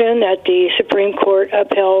regulation that the Supreme Court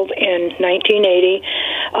upheld in 1980.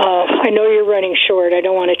 I know you're running short. I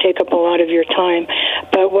don't want to take up a lot of your time.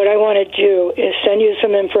 But what I want to do is send you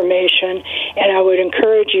some information, and I would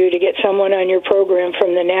encourage you to get someone on your program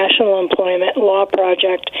from the National Employment Law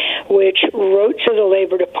Project, which wrote to the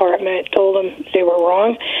Labor Department, told them they were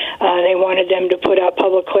wrong. They wanted them to put out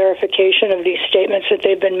public clarification of these statements that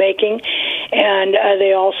they've been making. And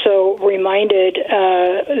they also reminded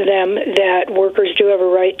them that workers do have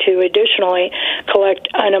a right to additionally collect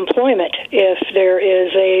unemployment if there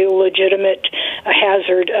is a legitimate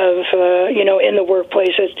hazard of, in the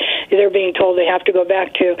workplace that they're being told they have to go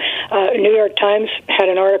back to. New York Times had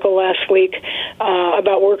an article last week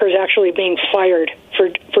about workers actually being fired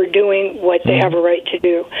for doing what they have a right to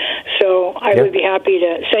do. So I would be happy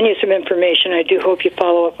to send you some information. I do hope you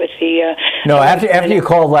follow up with the... No, after you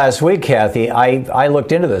called last week, Kathy, I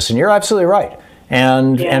looked into this, and you're absolutely right.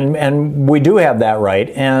 And we do have that right.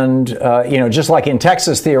 And, just like in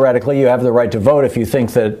Texas, theoretically, you have the right to vote if you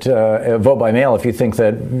think that, vote by mail if you think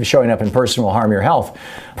that showing up in person will harm your health.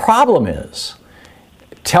 Problem is,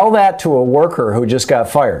 tell that to a worker who just got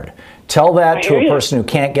fired. Tell that to a person who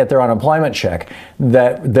can't get their unemployment check,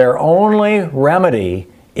 that their only remedy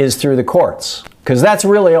is through the courts, because that's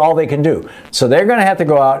really all they can do. So they're going to have to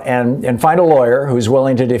go out and find a lawyer who's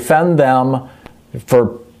willing to defend them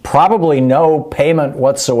for probably no payment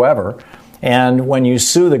whatsoever. And when you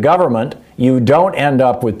sue the government, you don't end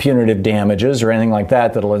up with punitive damages or anything like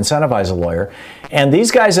that that'll incentivize a lawyer. And these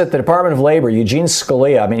guys at the Department of Labor, Eugene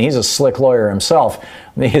Scalia, I mean, he's a slick lawyer himself.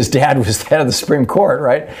 His dad was the head of the Supreme Court,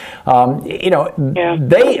 right?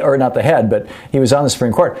 They, or not the head, but he was on the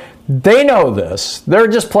Supreme Court. They know this. They're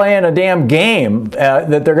just playing a damn game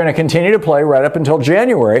that they're going to continue to play right up until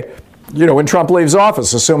January, when Trump leaves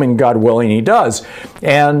office, assuming, God willing, he does.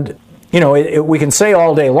 And we can say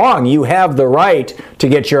all day long, you have the right to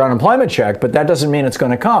get your unemployment check, but that doesn't mean it's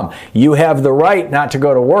going to come. You have the right not to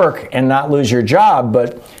go to work and not lose your job,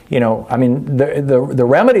 but, the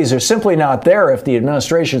remedies are simply not there if the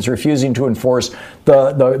administration is refusing to enforce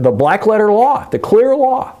the black letter law, the clear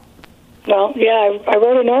law. Well, yeah, I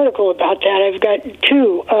wrote an article about that. I've got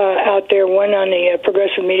two out there, one on the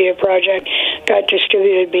Progressive Media Project, got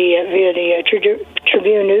distributed via the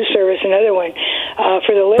Tribune News Service, another one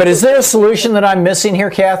for the... But is there a solution that I'm missing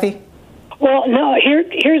here, Kathy? Well, no,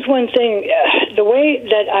 here's one thing. The way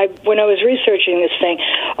that when I was researching this thing,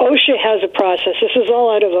 OSHA has a process. This is all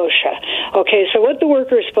out of OSHA. Okay, so what the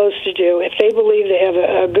worker is supposed to do, if they believe they have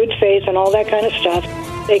a good faith and all that kind of stuff,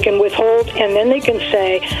 they can withhold, and then they can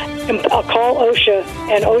say, I'll call OSHA,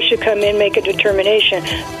 and OSHA come in, make a determination.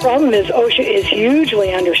 The problem is OSHA is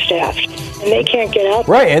hugely understaffed, and they can't get out.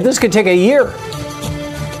 Right, and this could take a year.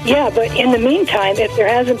 Yeah, but in the meantime, if there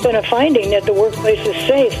hasn't been a finding that the workplace is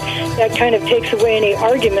safe, that kind of takes away any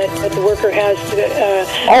argument that the worker has to...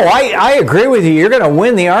 I agree with you. You're going to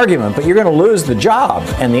win the argument, but you're going to lose the job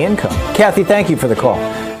and the income. Kathy, thank you for the call.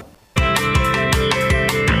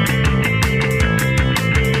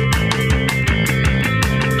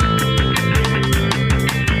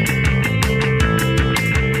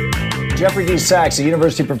 Jeffrey D. Sachs, a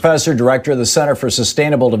university professor, director of the Center for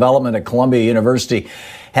Sustainable Development at Columbia University,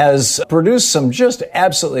 has produced some just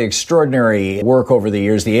absolutely extraordinary work over the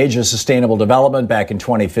years. The Age of Sustainable Development back in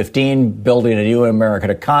 2015, Building a New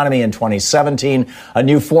American Economy in 2017, A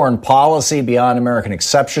New Foreign Policy Beyond American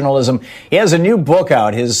Exceptionalism. He has a new book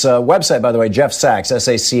out. His website, by the way, Jeff Sachs,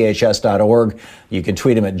 SACHS.org. You can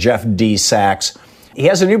tweet him at Jeff D. Sachs. He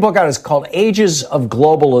has a new book out. It's called Ages of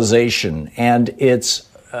Globalization, and it's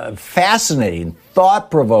fascinating,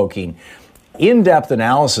 thought-provoking, in-depth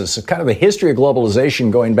analysis of kind of the history of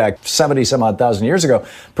globalization going back 70-some-odd thousand years ago.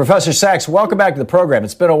 Professor Sachs, welcome back to the program.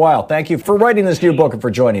 It's been a while. Thank you for writing this new book and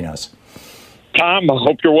for joining us. Tom, I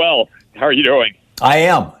hope you're well. How are you doing? I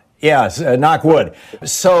am. Yes, knock wood.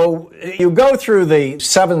 So you go through the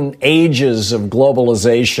 7 ages of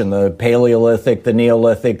globalization, the Paleolithic, the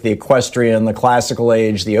Neolithic, the Equestrian, the Classical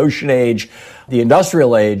Age, the Ocean Age, the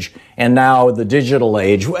Industrial Age, and now the Digital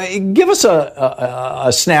Age. Give us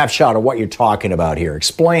a snapshot of what you're talking about here.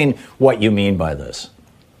 Explain what you mean by this.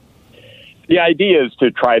 The idea is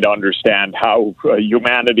to try to understand how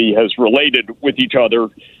humanity has related with each other,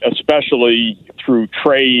 especially through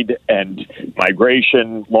trade and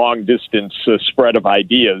migration, long-distance spread of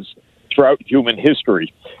ideas throughout human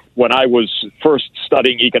history. when I was first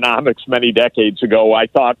studying economics many decades ago, I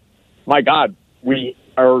thought, my God, we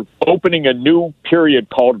are opening a new period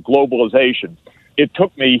called globalization. It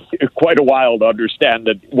took me quite a while to understand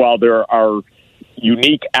that while there are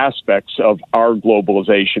unique aspects of our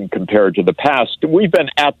globalization compared to the past, we've been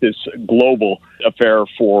at this global affair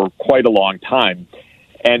for quite a long time.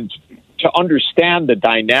 And to understand the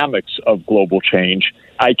dynamics of global change,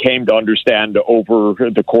 I came to understand over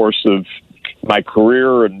the course of my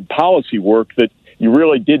career and policy work that you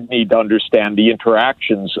really did need to understand the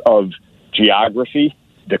interactions of geography,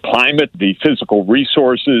 the climate, the physical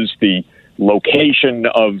resources, the location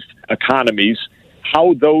of economies,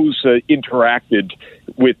 how those interacted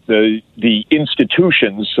with the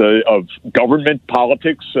institutions of government,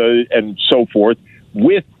 politics, and so forth,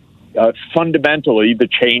 with fundamentally the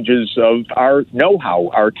changes of our know-how,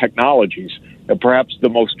 our technologies, perhaps the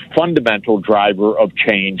most fundamental driver of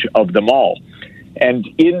change of them all. And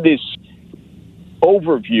in this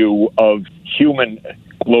overview of human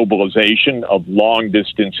globalization, of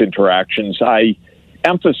long-distance interactions, I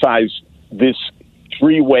emphasize this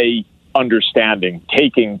three-way understanding,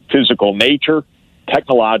 taking physical nature,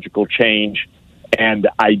 technological change, and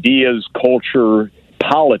ideas, culture,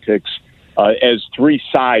 politics as three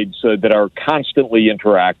sides that are constantly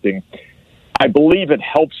interacting. I believe it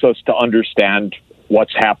helps us to understand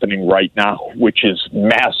what's happening right now, which is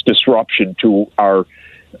mass disruption to our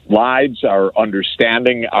lives, our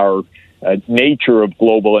understanding, our nature of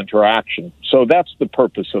global interaction. So that's the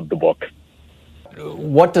purpose of the book.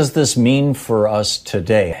 What does this mean for us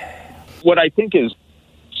today? What I think is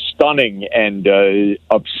stunning and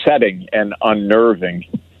upsetting and unnerving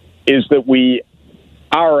is that we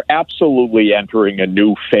are absolutely entering a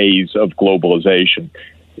new phase of globalization.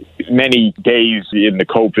 Many days in the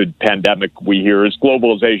COVID pandemic we hear, is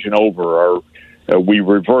globalization over? Are we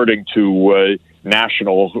reverting to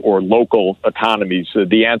national or local economies?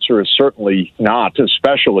 The answer is certainly not,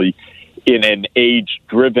 especially in an age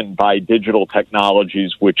driven by digital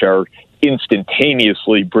technologies, which are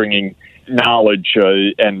instantaneously bringing knowledge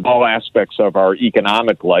and all aspects of our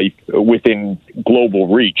economic life within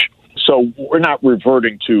global reach. So we're not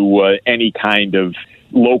reverting to any kind of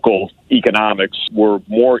local economics. We're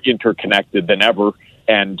more interconnected than ever,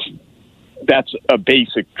 and that's a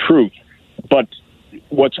basic truth. But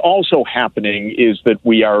what's also happening is that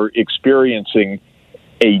we are experiencing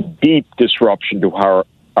a deep disruption to how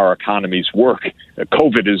our economies work.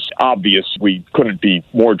 COVID is obvious. We couldn't be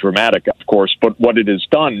more dramatic, of course, but what it has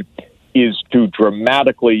done is to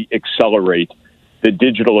dramatically accelerate the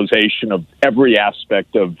digitalization of every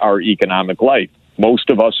aspect of our economic life. Most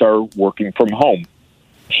of us are working from home.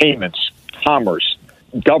 Payments, commerce,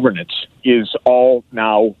 governance is all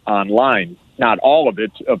now online. Not all of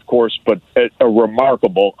it, of course, but a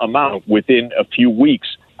remarkable amount. Within a few weeks,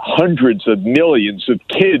 hundreds of millions of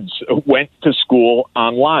kids went to school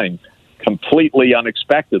online, completely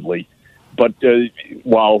unexpectedly. But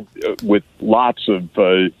while with lots of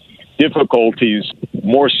difficulties,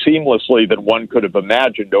 more seamlessly than one could have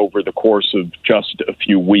imagined over the course of just a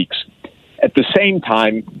few weeks. At the same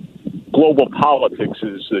time, global politics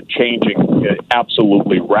is changing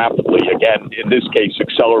absolutely rapidly. Again, in this case,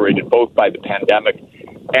 accelerated both by the pandemic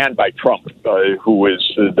and by Trump, who is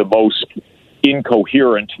the most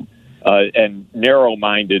incoherent and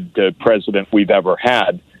narrow-minded president we've ever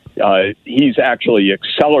had. He's actually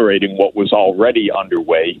accelerating what was already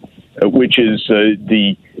underway, which is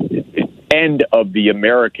the end of the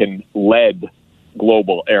American-led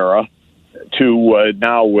global era to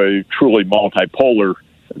now a truly multipolar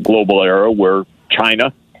global era where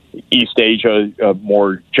China, East Asia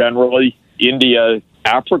more generally, India,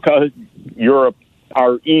 Africa, Europe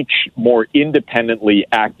are each more independently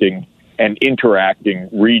acting and interacting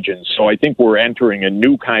regions. So I think we're entering a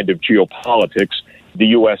new kind of geopolitics. The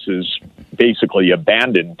U.S. has basically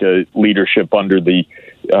abandoned leadership under the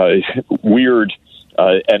weird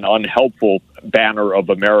and unhelpful banner of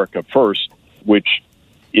America First, which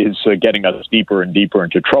is getting us deeper and deeper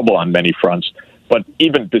into trouble on many fronts. But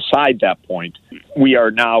even beside that point, we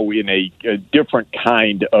are now in a different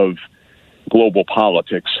kind of global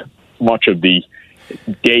politics. Much of the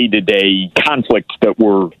day-to-day conflict that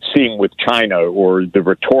we're seeing with China or the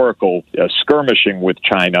rhetorical skirmishing with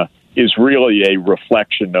China is really a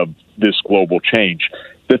reflection of this global change.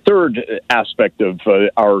 The third aspect of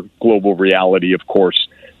our global reality, of course,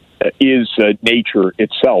 is nature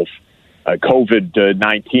itself.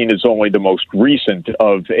 COVID-19 is only the most recent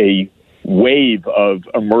of a wave of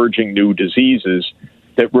emerging new diseases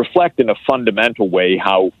that reflect in a fundamental way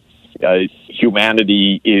how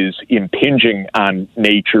humanity is impinging on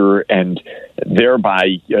nature and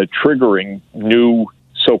thereby triggering new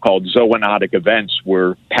so-called zoonotic events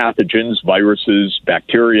where pathogens, viruses,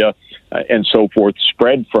 bacteria, and so forth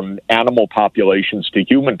spread from animal populations to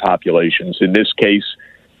human populations. In this case,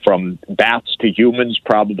 from bats to humans,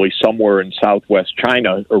 probably somewhere in southwest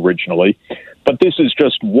China originally. But this is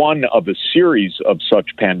just one of a series of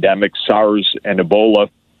such pandemics, SARS and Ebola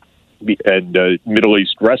and Middle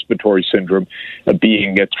East respiratory syndrome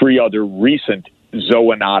being three other recent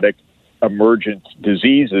zoonotic emergent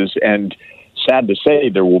diseases. And sad to say,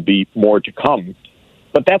 there will be more to come.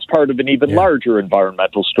 But that's part of an even larger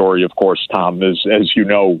environmental story, of course, Tom. As you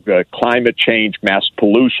know, climate change, mass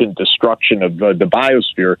pollution, destruction of the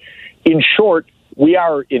biosphere. In short, we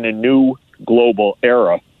are in a new global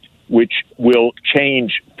era, which will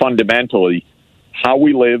change fundamentally how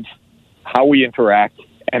we live, how we interact,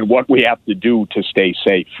 and what we have to do to stay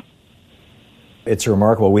safe. It's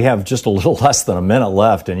remarkable. We have just a little less than a minute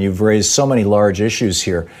left, and you've raised so many large issues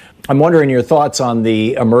here. I'm wondering your thoughts on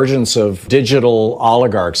the emergence of digital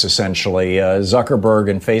oligarchs, essentially. Zuckerberg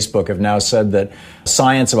and Facebook have now said that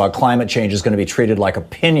science about climate change is going to be treated like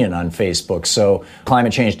opinion on Facebook, so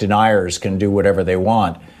climate change deniers can do whatever they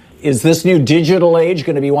want. Is this new digital age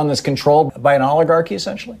going to be one that's controlled by an oligarchy,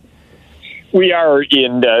 essentially? We are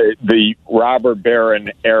in the robber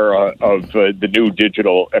baron era of the new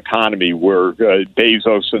digital economy, where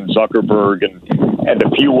Bezos and Zuckerberg and a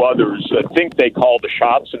few others think they call the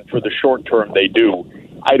shots, and for the short term they do.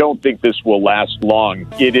 I don't think this will last long.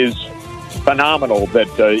 It is phenomenal that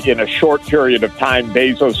in a short period of time,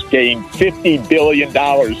 Bezos gained $50 billion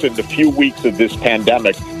in the few weeks of this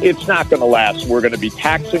pandemic. It's not going to last. We're going to be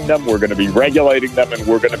taxing them, we're going to be regulating them, and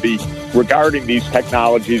we're going to be regarding these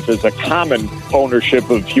technologies as a common ownership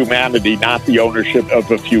of humanity, not the ownership of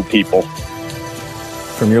a few people.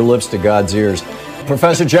 From your lips to God's ears.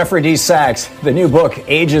 Professor Jeffrey D. Sachs, the new book,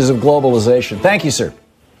 Ages of Globalization. Thank you, sir.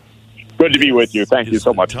 Good to be with you. Thank you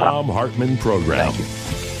so much, Tom Hartman Program. Thank you.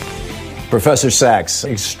 Professor Sachs,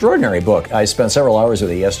 extraordinary book. I spent several hours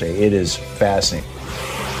with it yesterday. It is fascinating.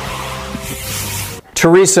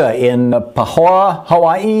 Teresa in Pahoa,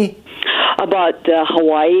 Hawaii. About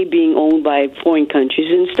Hawaii being owned by foreign countries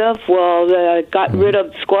and stuff. Well, I got rid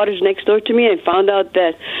of squatters next door to me. I found out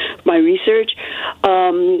that my research,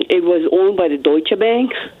 it was owned by the Deutsche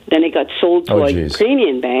Bank. Then it got sold to a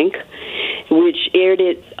Ukrainian bank, which aired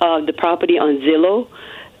it the property on Zillow.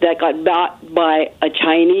 That got bought by a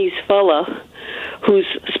Chinese fella who's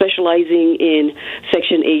specializing in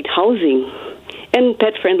Section 8 housing and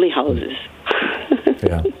pet-friendly houses.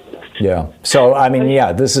 Yeah. So, I mean,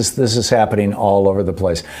 this is happening all over the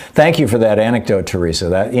place. Thank you for that anecdote, Teresa.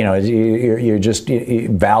 That, you're just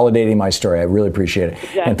validating my story. I really appreciate it.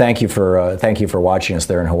 Exactly. And thank you for watching us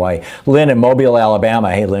there in Hawaii. Lynn in Mobile,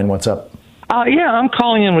 Alabama. Hey, Lynn, what's up? I'm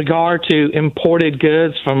calling in regard to imported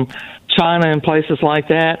goods from China and places like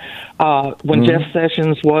that. When Jeff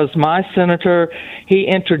Sessions was my senator, he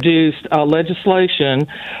introduced legislation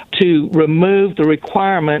to remove the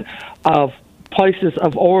requirement of places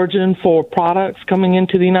of origin for products coming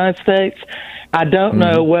into the United States. I don't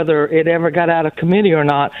know whether it ever got out of committee or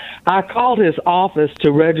not. I called his office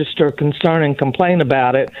to register concern and complain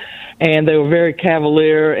about it, and they were very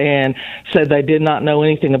cavalier and said they did not know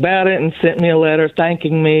anything about it and sent me a letter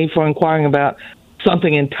thanking me for inquiring about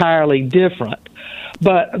something entirely different.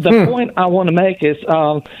 But the point I want to make is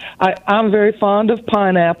I'm very fond of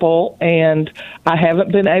pineapple, and I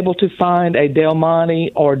haven't been able to find a Del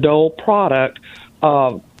Monte or Dole product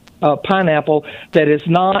pineapple that is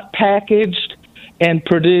not packaged and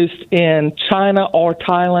produced in China or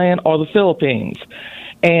Thailand or the Philippines.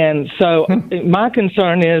 And so my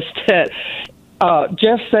concern is that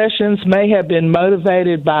Jeff Sessions may have been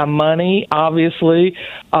motivated by money, obviously.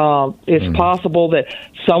 It's possible that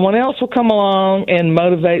someone else will come along and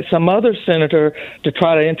motivate some other senator to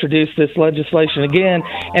try to introduce this legislation again,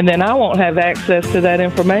 and then I won't have access to that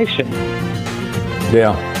information.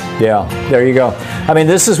 Yeah, there you go. I mean,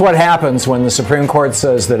 this is what happens when the Supreme Court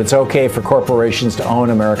says that it's okay for corporations to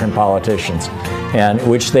own American politicians, and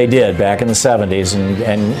which they did back in the 70s,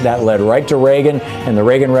 and that led right to Reagan and the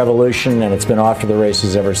Reagan Revolution, and it's been off to the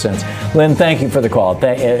races ever since. Lynn, thank you for the call,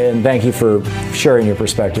 and thank you for sharing your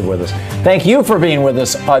perspective with us. Thank you for being with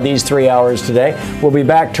us these 3 hours today. We'll be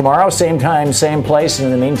back tomorrow, same time, same place,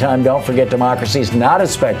 and in the meantime, don't forget democracy is not a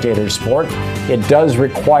spectator sport. It does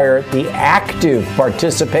require the active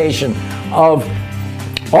participation of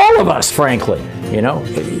all of us, frankly.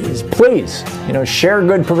 Please, share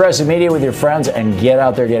good progressive media with your friends and get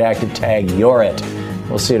out there, get active, tag, you're it.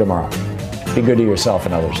 We'll see you tomorrow. Be good to yourself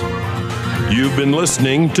and others. You've been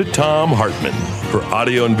listening to Tom Hartman. For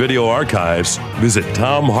audio and video archives, visit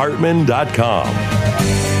TomHartman.com.